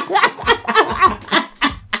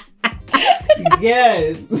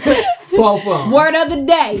 Yes. Both of 'em. Word of the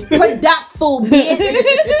day. Productful,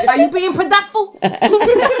 bitch. Are you being productful?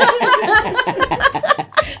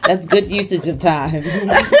 That's good usage of time.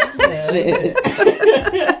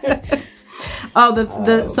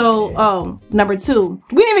 Number 2.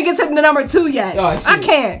 We didn't even get to the number 2 yet. Oh, shoot. I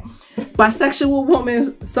can't. Bisexual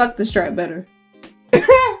women suck the strap better.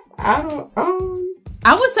 I don't.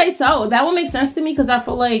 I would say so. That would make sense to me because I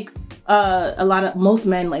feel like most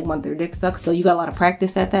men like want their dick sucked, so you got a lot of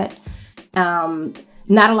practice at that.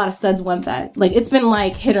 Not a lot of studs want that. Like, it's been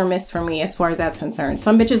like hit or miss for me as far as that's concerned.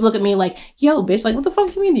 Some bitches look at me like, yo, bitch, like, what the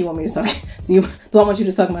fuck you mean do you want me to suck? Do I want you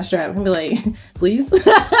to suck my strap? And be like, please?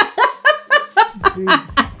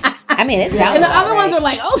 I mean, it sounds And the about other right. ones are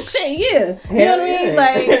like, oh shit, yeah. You know what I mean?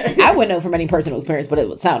 Like, I wouldn't know from any personal experience, but it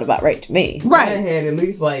would sound about right to me. I right. had at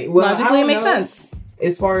least like Logically, I it makes don't know sense.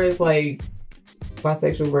 as far as like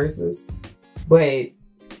bisexual versus, but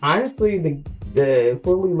honestly, the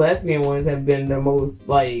fully lesbian ones have been the most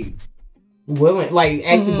like willing, like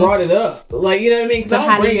actually brought it up. Like, you know what I mean? Because But I how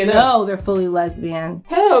don't do bring you it up. know they're fully lesbian?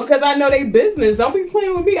 Hell, because I know they business. Don't be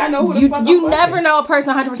playing with me. I know who the fuck You I'm never fucking. know a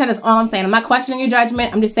person 100%. That's all I'm saying. I'm not questioning your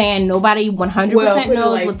judgment. I'm just saying nobody 100% Well, put it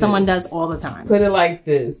knows like what someone this. does all the time. Put it like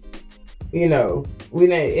this. You know,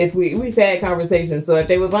 we've had conversations. So if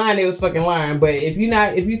they was lying, they was fucking lying. But if you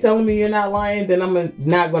telling me you're not lying, then I'm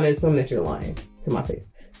not going to assume that you're lying to my face.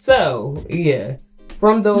 So yeah,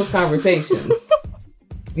 from those conversations,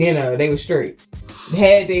 you know, they were straight.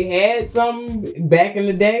 Had they had some back in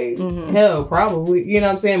the day, hell, probably. You know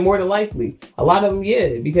what I'm saying? More than likely, a lot of them,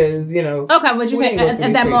 yeah, because you know. Okay, but you're we saying ain't go at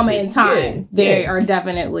through that these moment in phases. time, Yeah, they yeah. are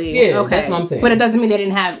definitely Yeah, okay. that's what I'm saying. But it doesn't mean they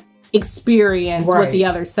didn't have experience with Right. the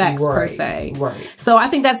other sex per Right, se. Right. So I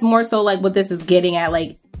think that's more so like what this is getting at,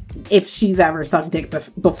 like if she's ever sucked dick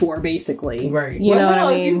before, basically. Right. You know what hell,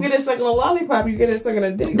 I If you mean? get it sucking a lollipop, you get it sucking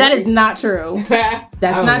a dick. That is not true.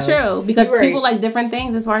 That's not true because You're right. people like different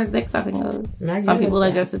things as far as dick sucking goes. I Some get people it,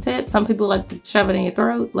 like so. just a tip. Some people like to shove it in your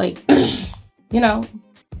throat. Like, you know,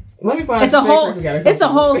 Let me find it's a whole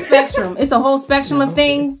spectrum. spectrum. It's a whole spectrum of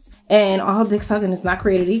things, and all dick sucking is not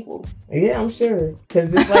created equal. Yeah, I'm sure.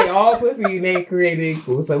 Because it's like all pussy ain't created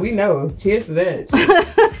equal. So we know. Cheers to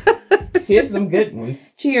that. Cheers to them good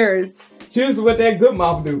ones. Cheers. Cheers to what that good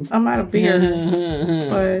mouth do. I'm out of beer,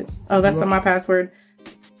 but that's not my password.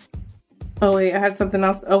 Oh wait, I had something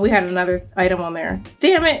else. Oh, we had another item on there.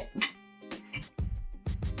 Damn it.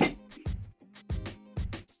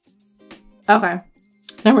 Okay.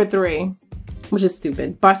 Number 3, which is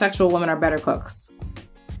stupid. Bisexual women are better cooks.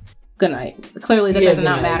 Good night. Clearly, that Yeah, does good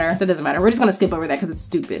not night. matter. That doesn't matter. We're just gonna skip over that because it's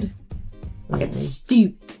stupid. It's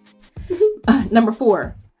stupid. Number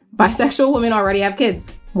 4. Bisexual women already have kids.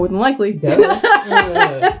 More than likely.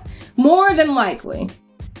 Duh. More than likely.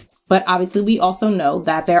 But obviously, we also know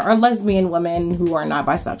that there are lesbian women who are not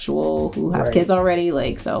bisexual, who have Right. kids already.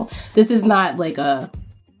 Like, so this is not like a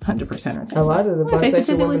 100% or thing. A lot of the I say bisexual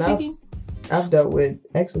statistically women speaking. I've dealt with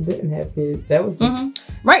actually didn't have kids. That was just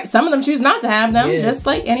Right. Some of them choose not to have them, Yeah. just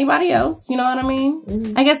like anybody else. You know what I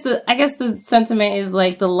mean? I guess the sentiment is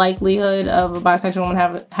like the likelihood of a bisexual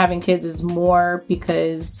woman having kids is more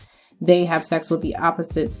because they have sex with the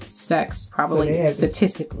opposite sex, probably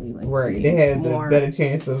statistically. Like, right. They have the better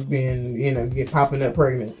chance of being, get popping up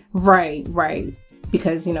pregnant. Right.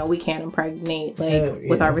 Because, we can't impregnate,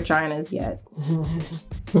 with our vaginas yet.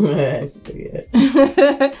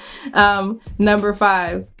 Number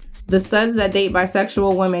 5. The studs that date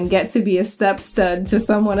bisexual women get to be a step stud to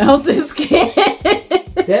someone else's kid.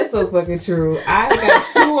 That's so fucking true. I got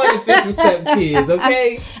 250 step kids,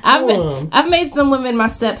 okay? I've made some women my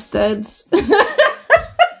step studs. Wait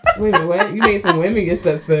a minute, what? You made some women your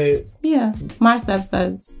step studs? Yeah, my step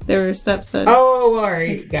studs. They were step studs. Oh, all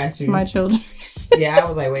right. Got you. My children. Yeah, I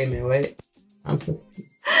was like, wait a minute, what? I'm so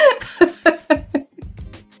confused.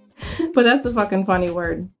 But that's a fucking funny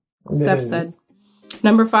word. Step stud.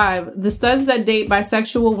 Number 5, the studs that date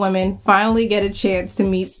bisexual women finally get a chance to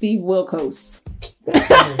meet Steve Wilkos.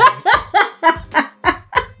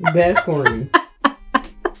 That's corny.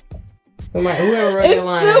 Somebody, whoever wrote that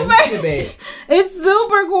line, it's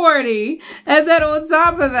super corny. And then on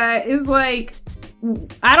top of that, it's like,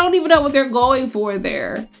 I don't even know what they're going for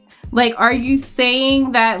there. Like, are you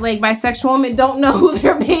saying that, bisexual women don't know who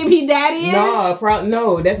their baby daddy is?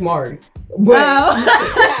 No, that's Mark. But,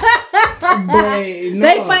 but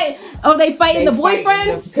no. They fighting the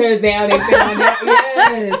boyfriends? Because now they found out.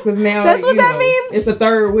 Yes, because now that's what that means. It's a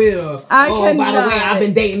third wheel. By the way, I've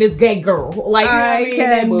been dating this gay girl. I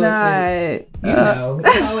cannot.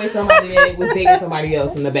 It's always somebody that was dating somebody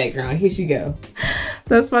else in the background. Here she go.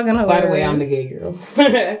 That's fucking hilarious. By the way, I'm the gay girl.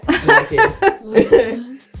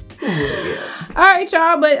 All right,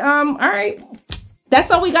 y'all. But all right, that's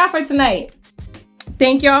all we got for tonight.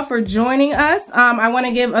 Thank y'all for joining us. I want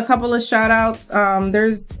to give a couple of shout outs.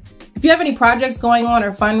 If you have any projects going on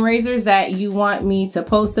or fundraisers that you want me to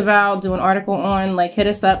post about, do an article on, hit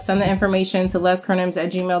us up, send the information to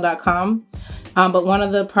lescurnims@gmail.com. But one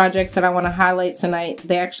of the projects that I want to highlight tonight,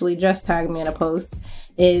 they actually just tagged me in a post,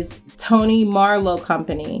 is Tony Marlowe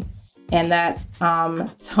Company. And that's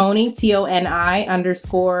Tony, TONI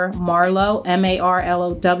 _ Marlowe,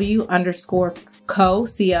 MARLOW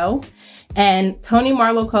 _ CO. And Tony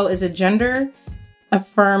Marlowe Co. is a gender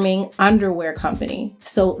affirming underwear company.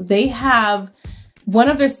 So they have, one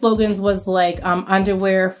of their slogans was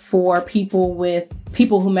underwear for people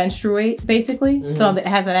who menstruate, basically. Mm-hmm. So it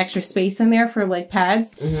has an extra space in there for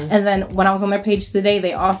pads. Mm-hmm. And then when I was on their page today,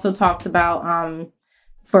 they also talked about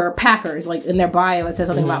for packers, in their bio it says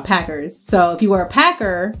something about packers. So if you were a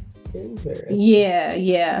packer,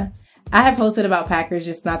 yeah. I had posted about Packers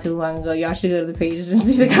just not too long ago. Y'all should go to the page and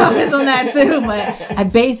see the comments on that too. But I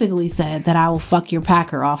basically said that I will fuck your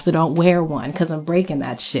Packer off, so don't wear one because I'm breaking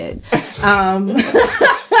that shit.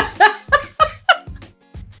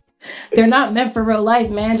 They're not meant for real life,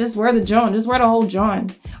 man. Just wear the John. Just wear the whole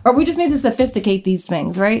John. Or we just need to sophisticate these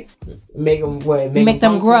things, right? Make them what? Make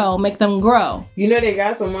them grow. Make them grow. They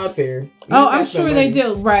got some out there. I'm sure they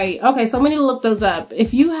do. Right. Okay, so we need to look those up.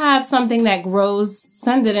 If you have something that grows,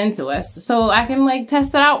 send it in to us so I can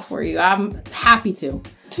test it out for you. I'm happy to.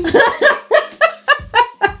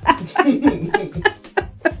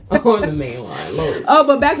 On the main line, Lord. Oh,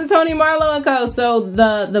 but back to Tony Marlowe and Co. So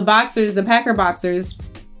the boxers, the Packer boxers,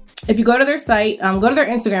 if you go to their site, go to their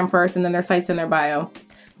Instagram first and then their site's in their bio.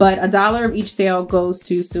 But $1 of each sale goes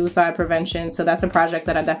to suicide prevention. So that's a project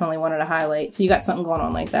that I definitely wanted to highlight. So you got something going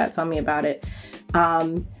on like that. Tell me about it.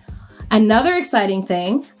 Another exciting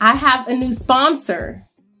thing, I have a new sponsor.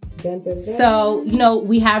 Dun, dun, dun. So,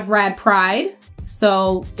 we have Rad Pride.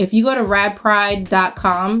 So if you go to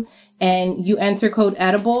radpride.com and you enter code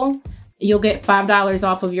edible, you'll get $5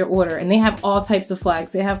 off of your order. And they have all types of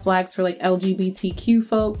flags. They have flags for LGBTQ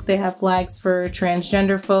folk. They have flags for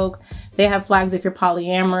transgender folk. They have flags if you're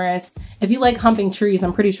polyamorous. If you like humping trees,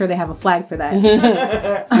 I'm pretty sure they have a flag for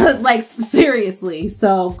that. Seriously.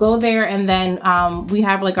 So go there, and then we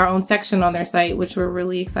have our own section on their site, which we're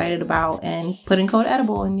really excited about. And put in code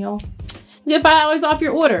edible, and you'll get $5 off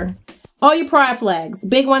your order. All your pride flags,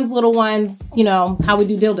 big ones, little ones. How we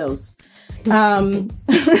do dildos.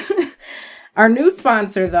 Our new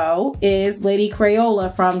sponsor, though, is Lady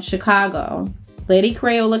Crayola from Chicago. Lady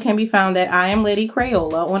Crayola can be found at I Am Lady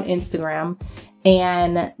Crayola on Instagram.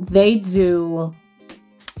 And they do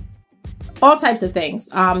all types of things.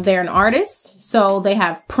 They're an artist, so they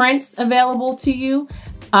have prints available to you.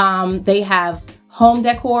 They have home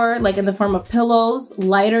decor, in the form of pillows,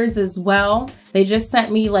 lighters as well. They just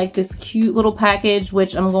sent me this cute little package,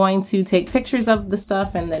 which I'm going to take pictures of the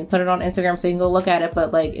stuff and then put it on Instagram so you can go look at it.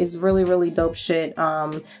 But it's really, really dope shit.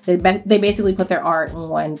 They basically put their art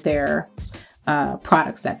on their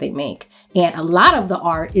products that they make. And a lot of the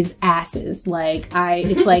art is asses.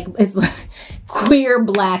 It's like queer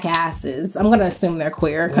black asses. I'm gonna assume they're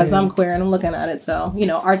queer because I'm queer and I'm looking at it. So, you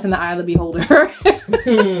know, art's in the eye of the beholder.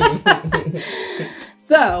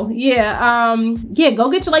 So yeah, go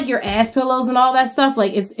get your ass pillows and all that stuff.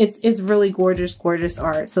 Like it's really gorgeous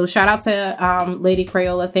art. So shout out to Lady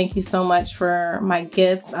Crayola. Thank you so much for my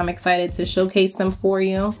gifts. I'm excited to showcase them for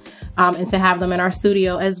you and to have them in our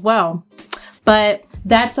studio as well. But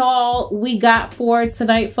that's all we got for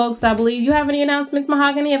tonight, folks. I believe you have any announcements,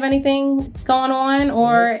 Mahogany, of anything going on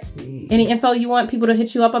or any info you want people to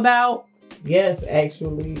hit you up about? Yes,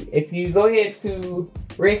 actually. If you go ahead to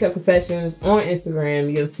Red Cup Confessions on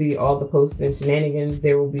Instagram, you'll see all the posts and shenanigans.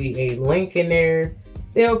 There will be a link in there.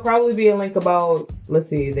 There'll probably be a link about,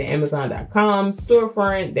 the Amazon.com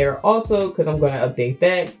storefront. There also, because I'm going to update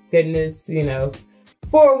that, goodness,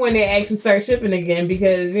 for when they actually start shipping again,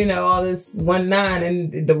 because, all this 19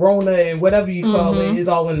 and the Rona and whatever you call it is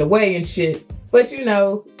all in the way and shit. But,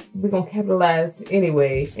 we're going to capitalize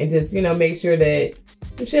anyway and just, make sure that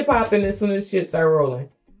some shit popping as soon as shit start rolling.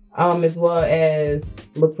 As well as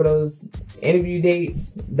look for those interview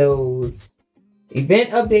dates, those event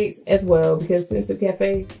updates as well, because Sin Sip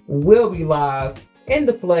Cafe will be live in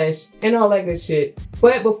the flesh and all that good shit.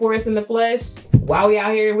 But before it's in the flesh, while we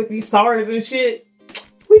out here with these stars and shit,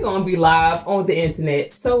 we gonna be live on the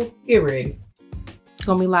internet. So get ready.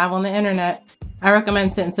 Gonna be live on the internet. I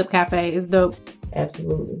recommend Sin Sip Cafe. It's dope.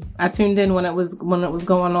 Absolutely. I tuned in when it was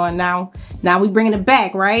going on. Now we bringing it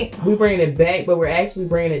back, right? We bringing it back, but we're actually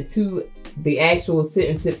bringing it to the actual Sit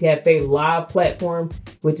and Sip Cafe live platform,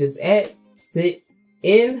 which is at Sit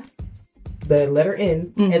in the letter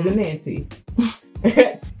N as in Nancy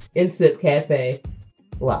in Sip Cafe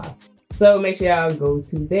live. So make sure y'all go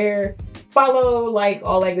to there. Follow,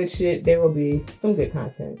 all that good shit. There will be some good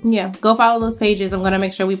content. Yeah, go follow those pages. I'm going to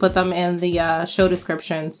make sure we put them in the show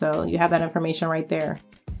description, so you have that information right there.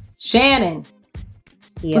 Shannon,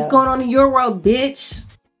 what's going on in your world, bitch?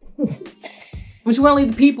 What you want to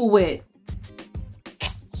leave the people with?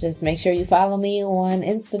 Just make sure you follow me on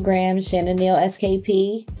Instagram, Shannon Neal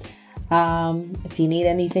SKP. If you need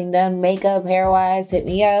anything done, makeup, hair-wise, hit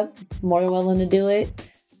me up. More than willing to do it.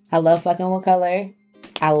 I love fucking with color.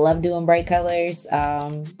 I love doing bright colors.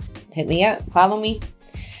 Hit me up. Follow me.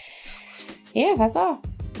 Yeah, that's all.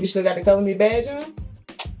 You still got the Color Me badge on?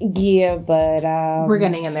 Yeah, but we're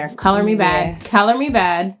getting in there. Color Me Bad. Color Me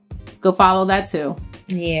Bad. Go follow that too.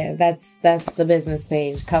 Yeah, that's the business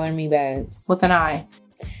page. Color Me Bad. With an I.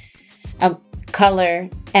 Color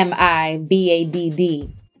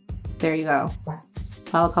MIBADD. There you go.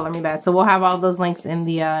 Follow Color Me Bad. So we'll have all those links in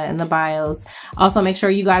the bios. Also, make sure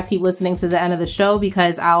you guys keep listening to the end of the show,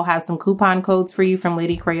 because I'll have some coupon codes for you from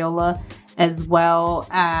Lady Crayola as well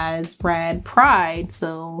as Rad Pride.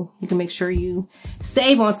 So you can make sure you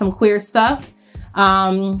save on some queer stuff.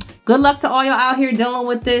 Good luck to all y'all out here dealing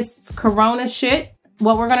with this corona shit.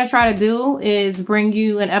 What we're going to try to do is bring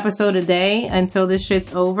you an episode a day until this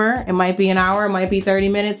shit's over. It might be an hour, it might be 30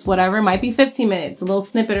 minutes, whatever. It might be 15 minutes, a little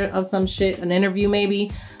snippet of some shit, an interview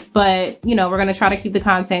maybe. But, we're going to try to keep the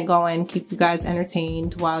content going, keep you guys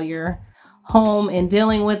entertained while you're home and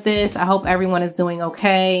dealing with this. I hope everyone is doing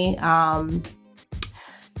okay.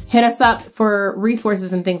 Hit us up for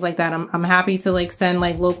resources and things like that. I'm happy to send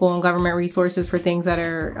local and government resources for things that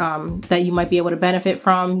are that you might be able to benefit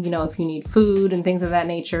from. If you need food and things of that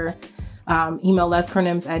nature, email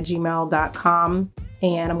lescronims@gmail.com.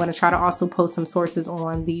 And I'm going to try to also post some sources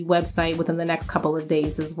on the website within the next couple of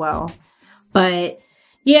days as well. But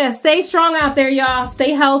yeah, stay strong out there, y'all.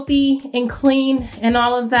 Stay healthy and clean and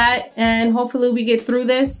all of that. And hopefully we get through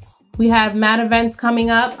this. We have mad events coming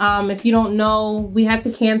up. If you don't know, we had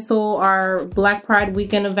to cancel our Black Pride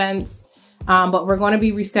weekend events, but we're going to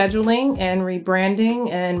be rescheduling and rebranding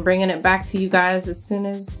and bringing it back to you guys as soon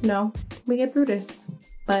as, we get through this.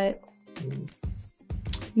 But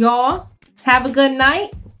y'all have a good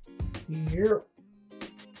night. Yep.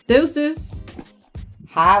 Deuces.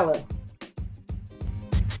 Holla.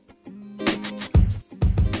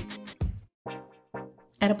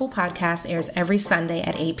 Edible Podcast airs every Sunday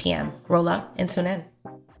at 8 p.m. Roll up and tune in.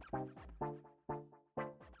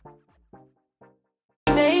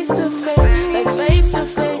 Face to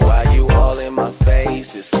face. Why you all in my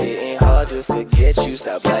face? It's getting hard to forget you.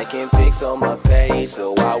 Stop liking pics on my page,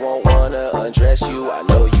 so I won't wanna undress you. I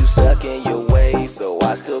know you stuck in your ways, so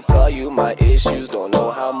I still call you my issues. Don't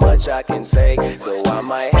know how much I can take, so I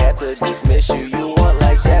might have to dismiss you. You want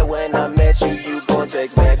like that when I met you. You gon'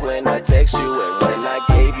 text back when I text you, and when I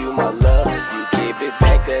gave you my love, you gave it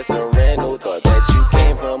back. That's a rental. Thought that you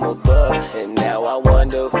came from above, and now I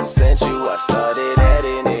wonder who sent you. I started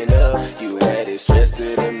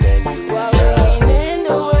to them, then you while we ain't in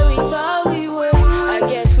the way we thought we would. I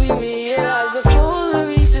guess we realized the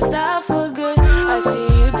foolery should stop for good. I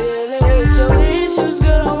see you dealing with your issues,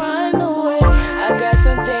 girl, don't run away. I got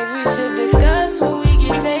some things we should discuss when we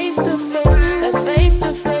get face to face. Let's face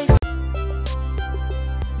to face.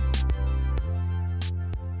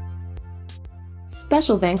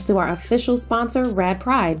 Special thanks to our official sponsor, Rad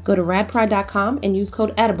Pride. Go to radpride.com and use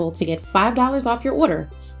code EDIBLE to get $5 off your order.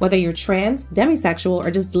 Whether you're trans, demisexual, or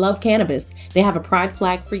just love cannabis, they have a Pride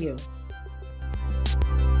flag for you.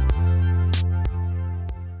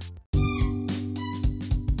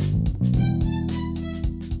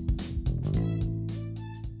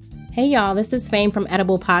 Hey y'all, this is Fame from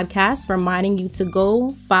Edible Podcast, reminding you to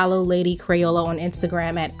go follow Lady Crayola on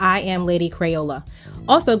Instagram at I am Lady Crayola.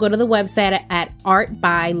 Also, go to the website at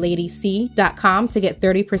artbyladyc.com to get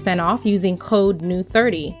 30% off using code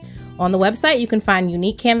NEW30. On the website, you can find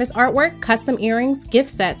unique canvas artwork, custom earrings, gift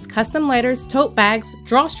sets, custom lighters, tote bags,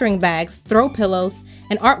 drawstring bags, throw pillows,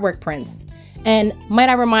 and artwork prints. And might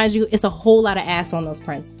I remind you, it's a whole lot of ass on those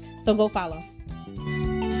prints. So go follow.